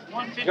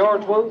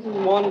 George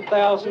Wooten,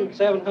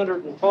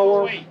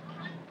 1,704.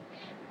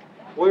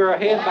 We're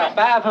ahead by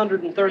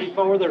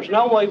 534. There's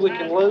no way we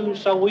can lose,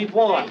 so we've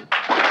won.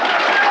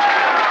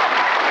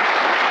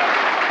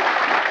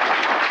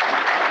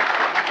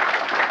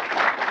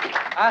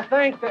 I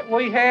think that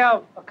we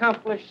have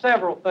accomplished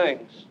several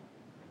things.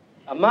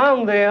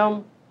 Among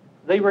them,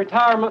 the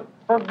retirement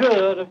for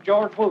good of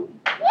George Wooten.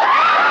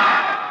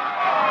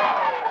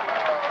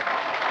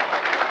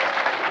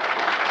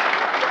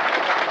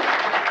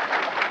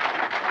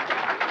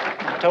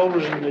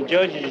 Totals in the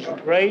judges'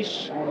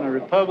 race on the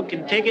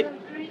Republican ticket.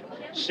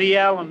 C.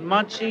 Allen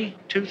Muncie,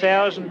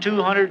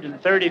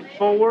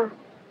 2,234.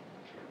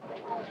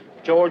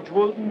 George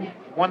Wooten,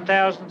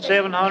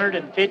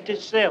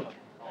 1,757.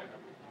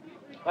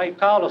 They've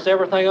called us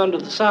everything under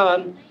the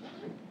sun,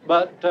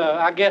 but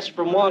I guess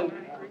from one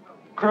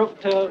crook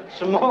to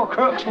some more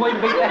crooks, we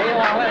beat the hell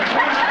out of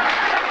that.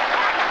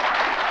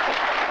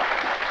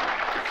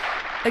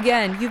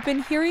 Again, you've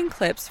been hearing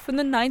clips from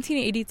the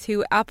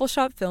 1982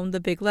 Appalshop film The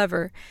Big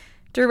Lever,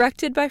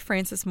 directed by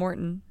Francis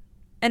Morton.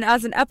 And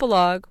as an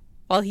epilogue,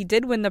 while he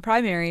did win the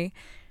primary,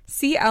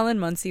 C. Allen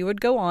Muncie would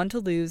go on to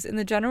lose in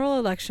the general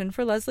election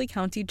for Leslie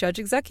County Judge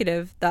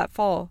Executive that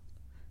fall.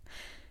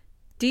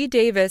 Dee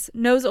Davis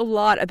knows a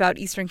lot about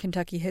Eastern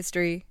Kentucky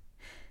history.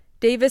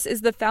 Davis is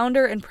the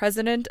founder and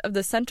president of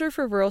the Center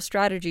for Rural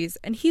Strategies,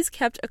 and he's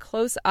kept a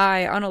close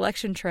eye on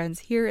election trends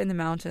here in the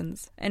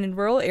mountains and in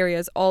rural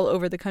areas all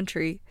over the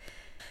country.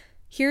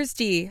 Here's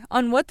Dee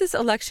on what this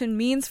election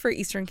means for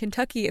Eastern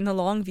Kentucky in the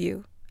long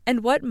view,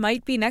 and what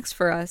might be next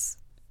for us.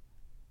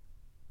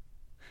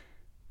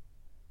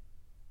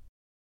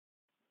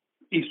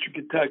 Eastern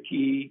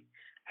Kentucky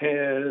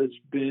has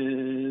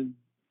been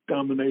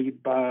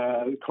dominated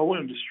by the coal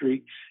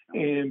industry,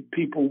 and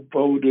people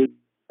voted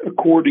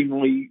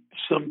accordingly.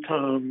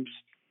 Sometimes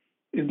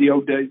in the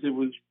old days it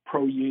was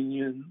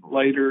pro-union,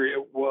 later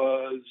it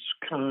was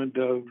kind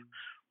of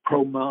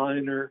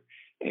pro-miner,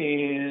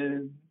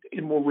 and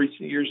in more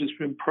recent years it's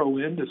been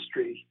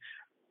pro-industry.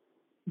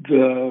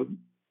 The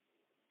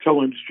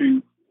coal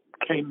industry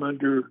came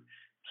under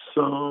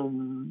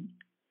some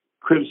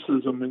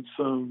criticism and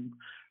some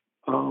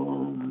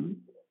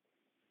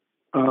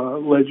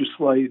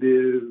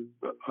legislative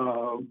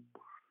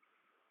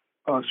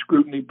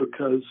scrutiny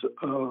because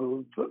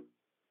of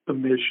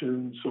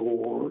emissions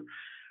or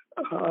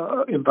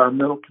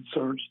environmental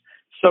concerns.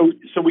 So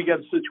we got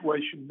a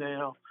situation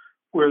now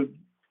where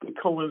the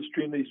coal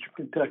industry in Eastern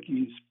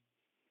Kentucky has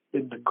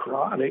been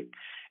necrotic,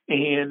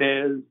 and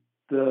as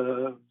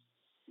the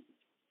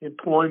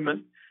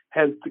employment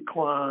has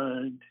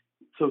declined,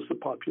 so has the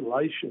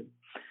population.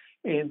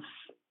 And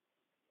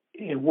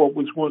what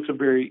was once a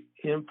very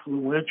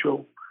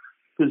influential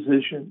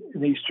position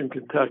in Eastern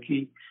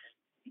Kentucky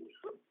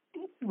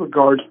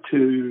regards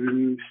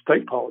to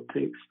state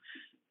politics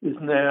is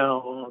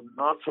now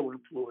not so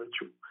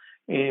influential,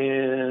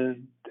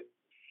 and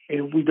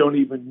we don't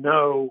even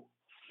know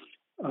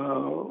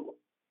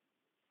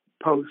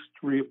post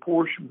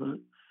reapportionment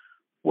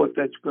what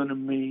that's going to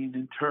mean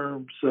in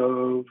terms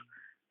of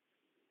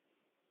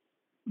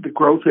the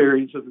growth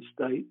areas of the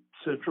state,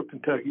 Central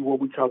Kentucky, what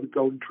we call the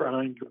Golden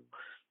Triangle,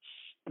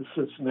 the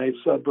Cincinnati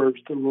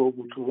suburbs to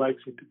Louisville to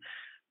Lexington.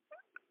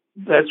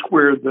 That's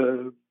where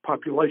the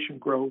population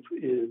growth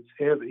is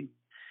heavy,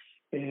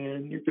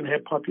 and you can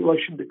have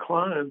population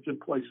declines in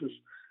places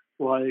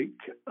like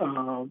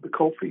the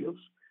coalfields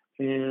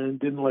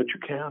and in Letcher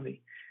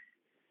County.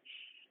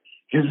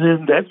 And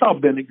then that's all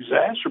been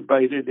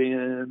exacerbated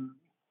in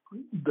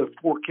the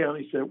 4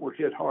 counties that were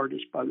hit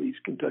hardest by the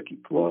East Kentucky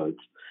floods.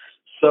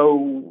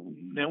 So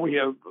now we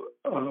have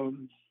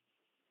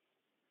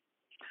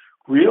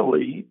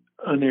really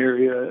an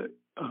area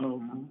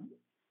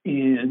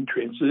in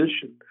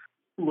transition.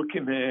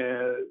 Looking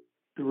at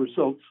the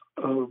results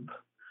of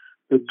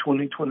the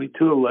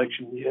 2022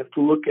 election, you have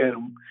to look at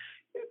them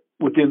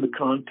within the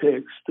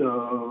context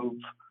of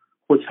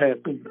what's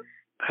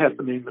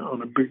happening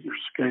on a bigger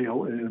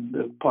scale in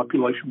the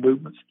population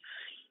movements.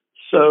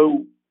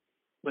 So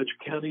Letcher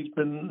County's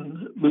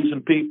been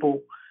losing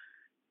people.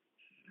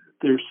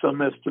 There's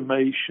some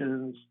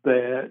estimations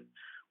that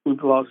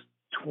we've lost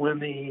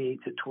 20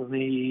 to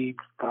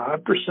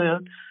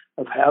 25%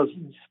 of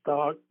housing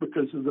stock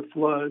because of the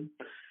flood.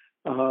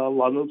 A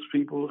lot of those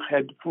people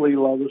had to flee. A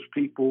lot of those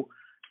people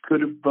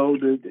could have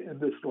voted in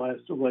this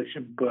last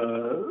election,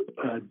 but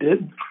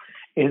didn't.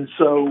 And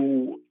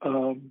so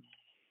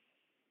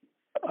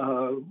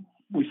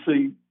we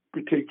see,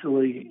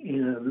 particularly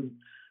in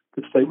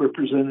the state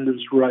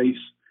representative's race,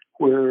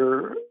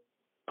 where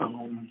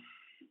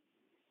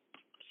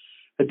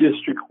a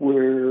district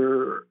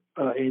where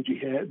Angie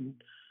Hatton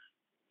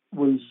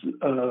was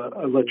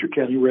a Letcher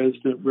County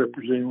resident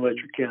representing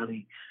Letcher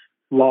County,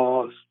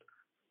 lost,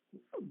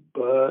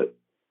 but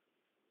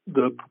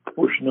the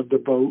proportion of the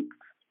vote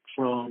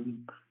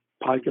from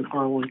Pike and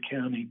Harlan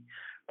County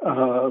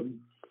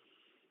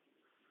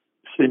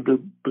seemed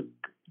to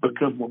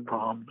become more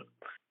prominent.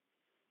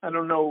 I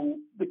don't know,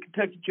 the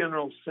Kentucky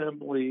General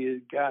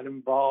Assembly got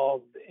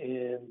involved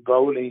in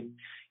voting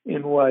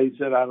in ways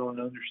that I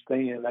don't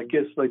understand. I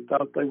guess they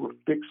thought they were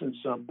fixing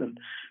something,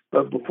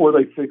 but before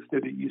they fixed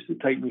it, it used to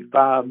take me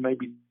 5,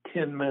 maybe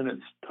 10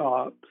 minutes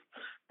tops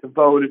to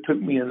vote. It took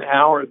me an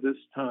hour this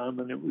time,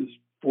 and it was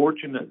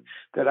fortunate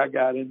that I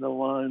got in the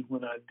line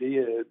when I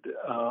did.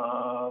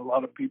 A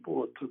lot of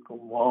people, it took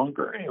them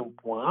longer. And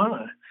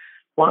why?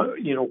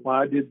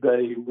 Why did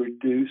they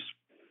reduce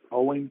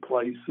polling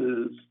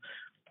places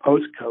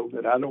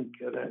post-COVID? I don't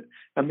get it.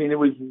 I mean, it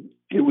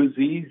was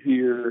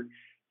easier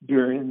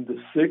during the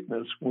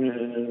sickness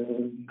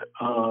when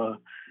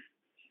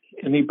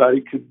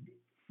anybody could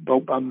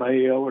vote by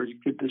mail, or you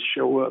could just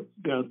show up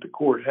down at the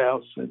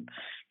courthouse and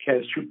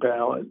cast your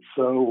ballot.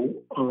 So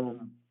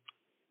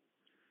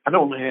I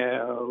don't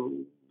have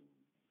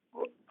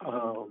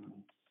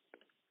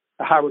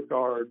a high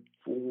regard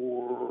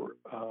for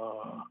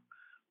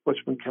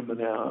what's been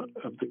coming out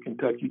of the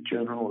Kentucky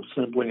General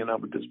Assembly, and I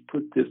would just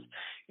put this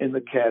in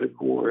the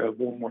category of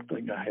one more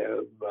thing I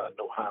have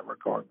no high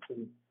regard for.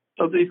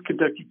 So these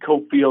Kentucky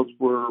coalfields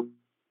were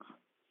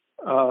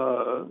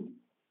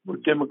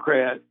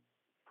Democrat,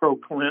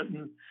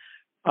 pro-Clinton,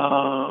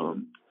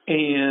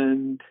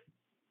 and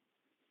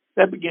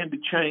that began to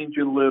change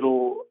a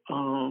little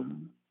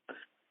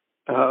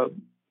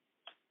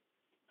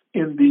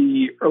in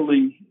the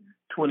early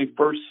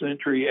 21st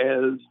century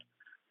as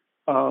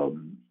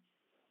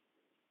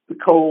the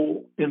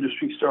coal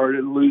industry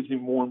started losing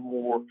more and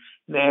more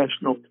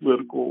national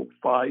political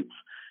fights.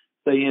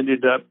 They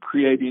ended up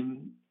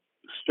creating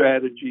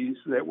strategies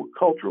that were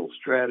cultural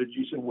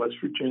strategies in West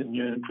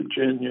Virginia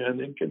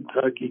and in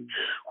Kentucky,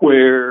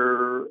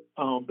 where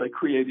they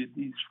created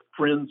these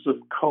Friends of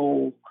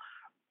Coal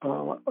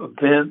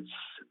events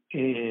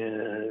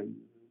and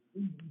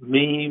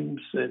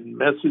memes and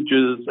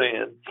messages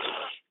and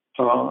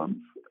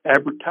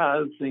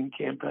advertising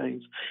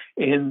campaigns.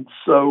 And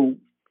so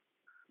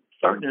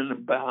starting in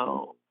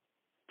about,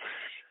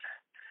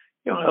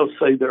 I'll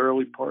say the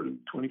early part of the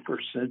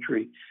 21st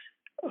century,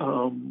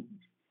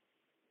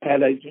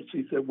 ad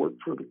agencies that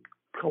worked for the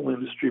coal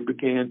industry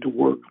began to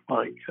work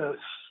like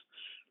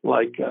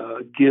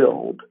a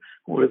guild,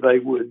 where they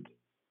would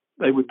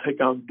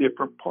take on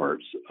different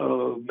parts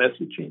of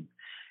messaging.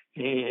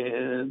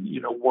 And,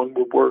 one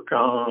would work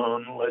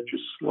on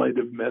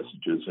legislative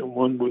messages and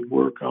one would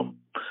work on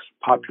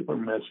popular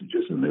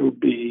messages. And there would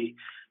be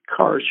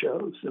car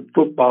shows and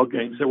football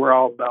games that were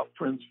all about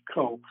Friends of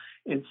Coal.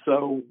 And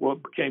so what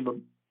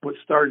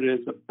started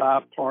as a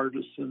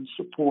bipartisan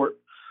support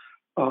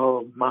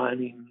of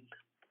mining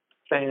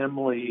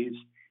families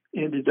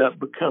ended up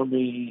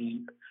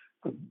becoming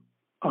a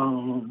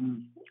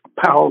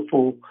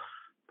powerful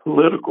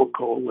political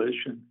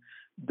coalition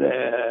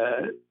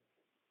that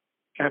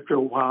after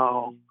a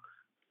while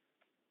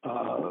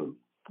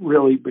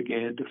really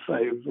began to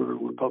favor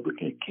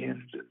Republican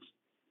candidates.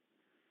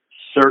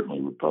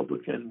 certainly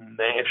Republican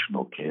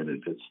national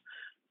candidates,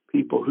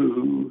 people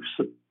who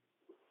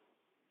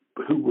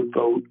would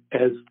vote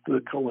as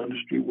the coal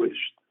industry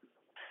wished.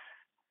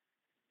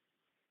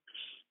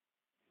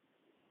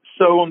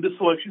 So on this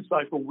election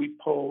cycle, we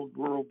polled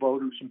rural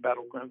voters in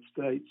battleground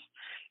states,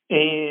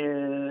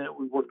 and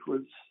we worked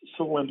with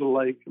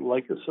Celinda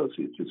Lake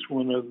Associates, it's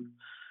one of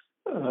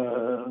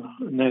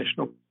a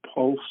national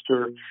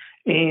pollster.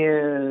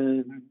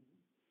 And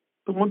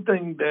the one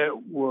thing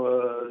that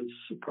was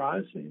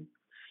surprising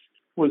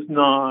was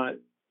not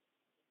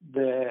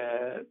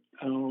that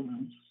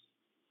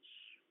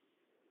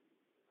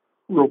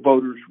rural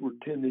voters were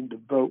tending to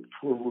vote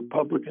for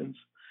Republicans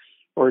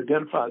or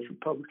identify as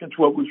Republicans.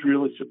 What was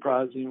really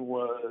surprising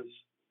was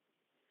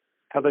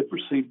how they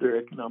perceived their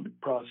economic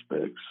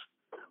prospects.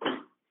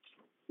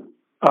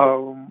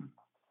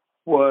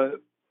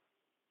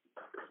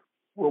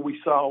 What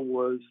we saw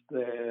was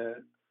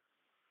that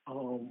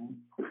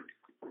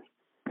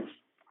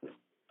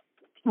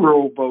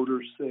rural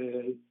voters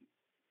said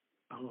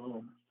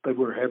they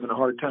were having a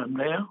hard time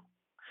now.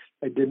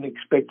 They didn't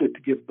expect it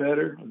to get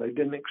better, and they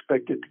didn't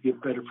expect it to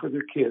get better for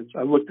their kids.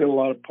 I looked at a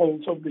lot of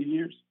polls over the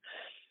years.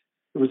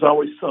 There was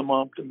always some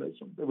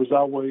optimism. There was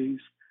always,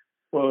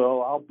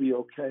 well, I'll be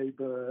okay,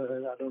 but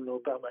I don't know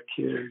about my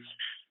kids.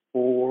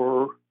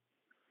 Or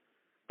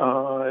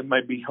it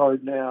might be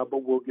hard now,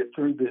 but we'll get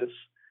through this.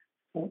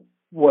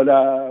 What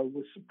I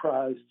was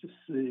surprised to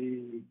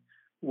see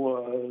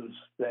was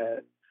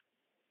that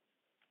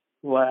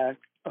lack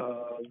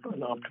of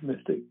an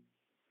optimistic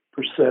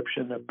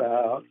perception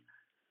about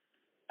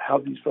how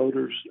these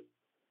voters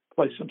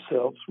place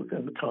themselves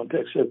within the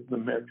context of the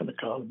American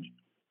economy.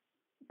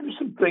 There's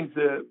some things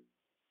that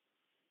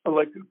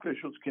elected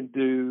officials can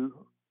do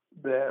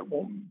that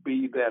won't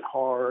be that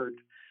hard,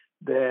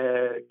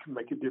 that can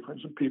make a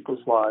difference in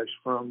people's lives,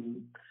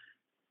 from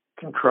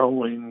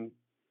controlling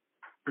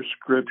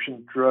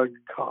prescription drug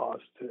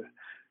costs to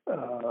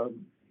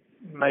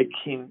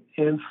making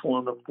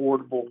insulin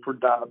affordable for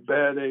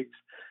diabetics,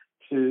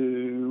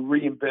 to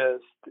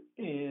reinvest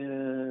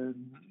in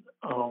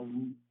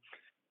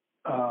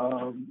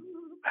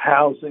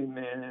housing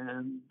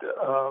and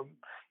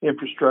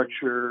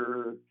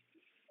infrastructure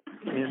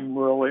in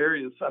rural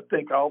areas. I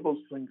think all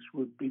those things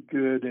would be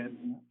good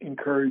and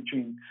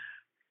encouraging,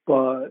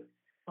 but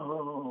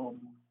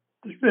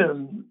there's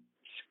been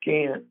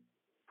scant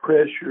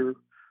pressure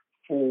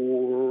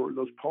for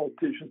those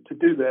politicians to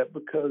do that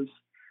because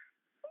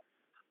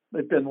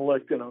they've been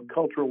elected on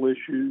cultural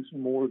issues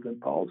more than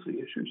policy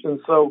issues. And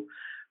so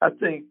I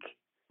think,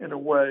 in a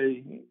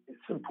way,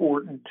 it's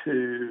important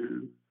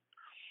to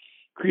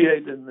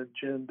create an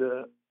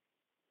agenda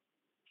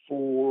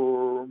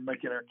for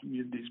making our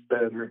communities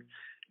better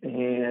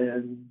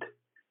and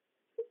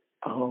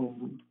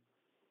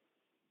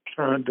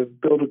trying to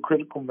build a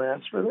critical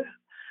mass for that.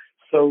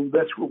 So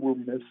that's what we're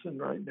missing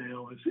right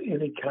now, is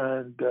any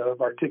kind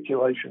of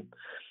articulation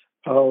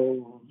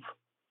of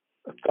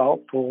a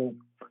thoughtful,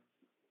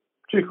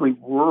 particularly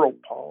rural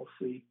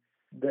policy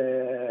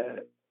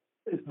that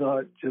is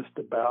not just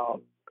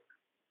about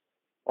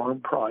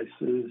farm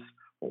prices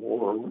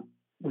or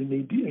we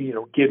need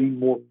to, getting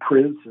more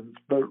prisons,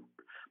 but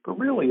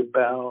really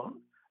about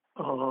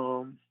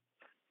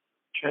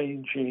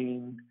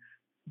changing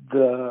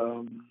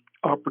the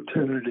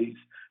opportunities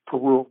for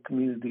rural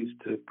communities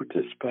to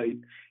participate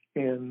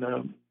in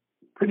a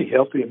pretty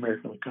healthy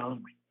American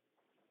economy.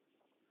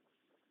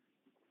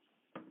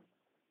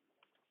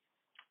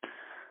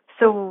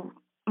 So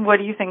what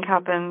do you think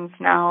happens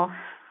now?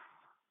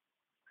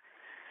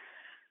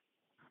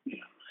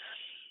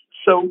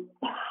 So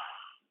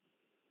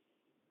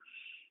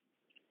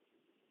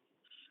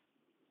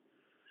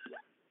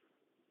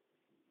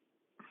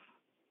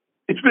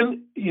it's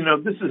been,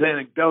 this is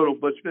anecdotal,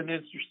 but it's been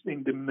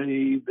interesting to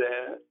me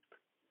that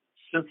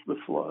since the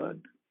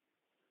flood,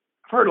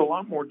 I've heard a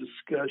lot more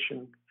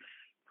discussion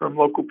from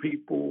local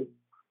people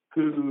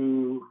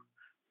who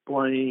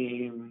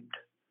blamed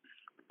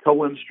the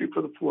coal industry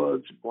for the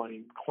floods,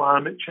 blamed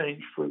climate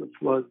change for the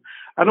floods.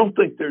 I don't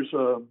think there's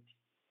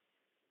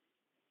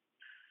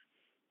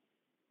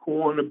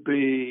going to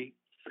be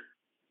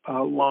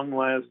a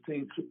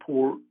long-lasting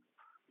support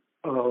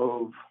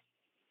of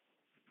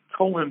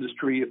coal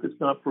industry if it's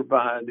not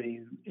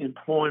providing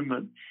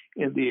employment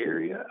in the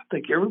area. I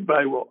think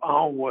everybody will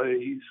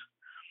always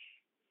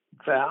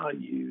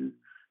value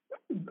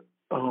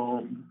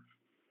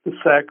the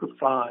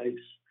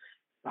sacrifice,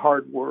 the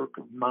hard work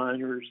of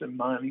miners and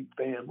mining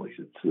families.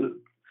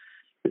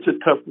 It's a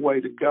tough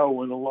way to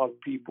go, and a lot of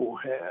people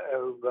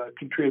have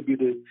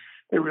contributed.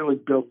 They really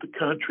built the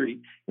country.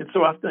 And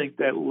so I think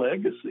that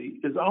legacy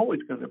is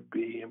always going to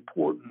be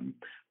important.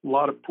 A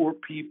lot of poor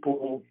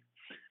people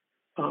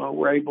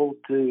were able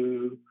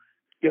to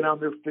get on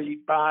their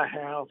feet, buy a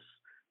house,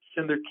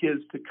 send their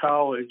kids to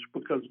college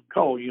because of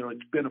coal.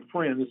 It's been a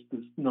friend.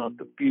 It's not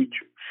the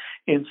future.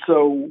 And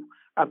so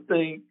I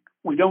think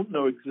we don't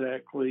know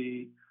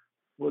exactly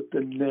what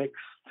the next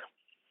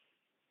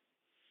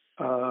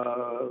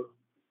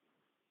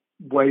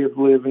way of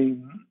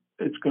living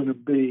is going to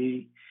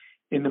be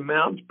in the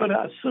mountains, but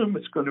I assume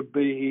it's going to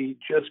be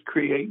just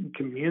creating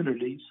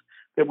communities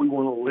that we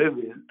want to live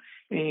in,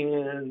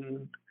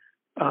 and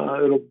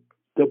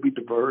they'll be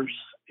diverse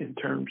in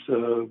terms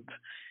of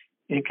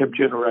income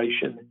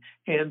generation,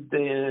 and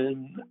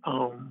then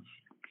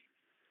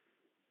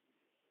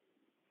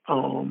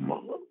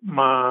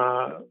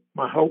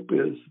my hope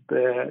is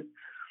that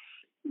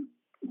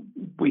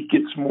we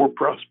get some more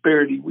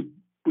prosperity.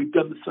 We've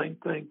done the same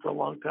thing for a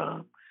long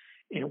time,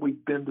 and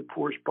we've been the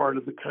poorest part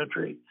of the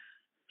country.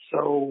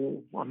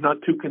 So I'm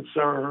not too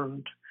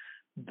concerned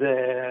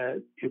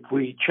that if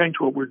we change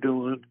what we're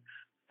doing,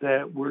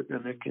 that we're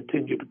going to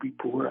continue to be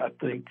poor. I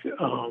think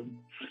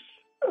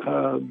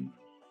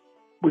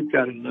we've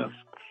got enough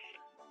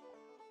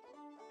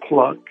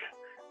pluck,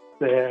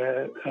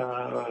 that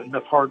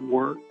enough hard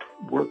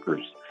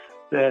workers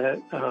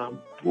that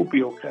we'll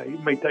be okay.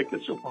 It may take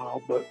us a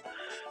while, but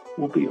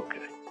we'll be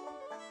okay.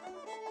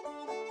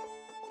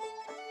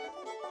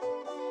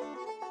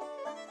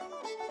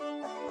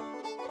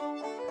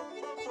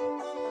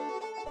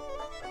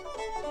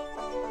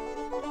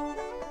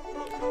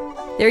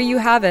 There you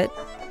have it.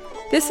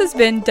 This has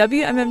been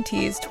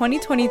WMMT's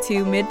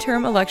 2022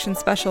 midterm election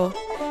special.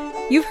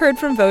 You've heard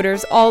from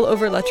voters all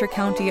over Letcher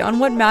County on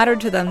what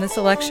mattered to them this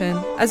election,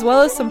 as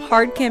well as some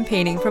hard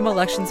campaigning from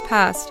elections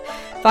past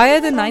via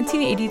the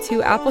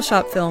 1982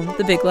 Appalshop film,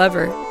 The Big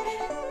Lever.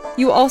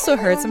 You also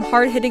heard some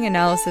hard-hitting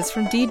analysis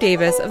from Dee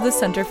Davis of the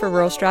Center for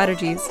Rural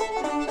Strategies.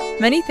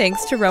 Many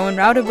thanks to Rowan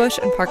Raudebush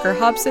and Parker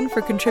Hobson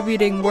for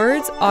contributing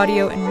words,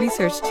 audio, and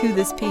research to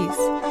this piece.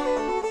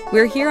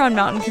 We're here on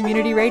Mountain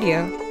Community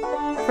Radio.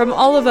 From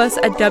all of us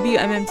at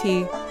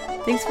WMMT,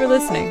 thanks for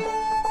listening.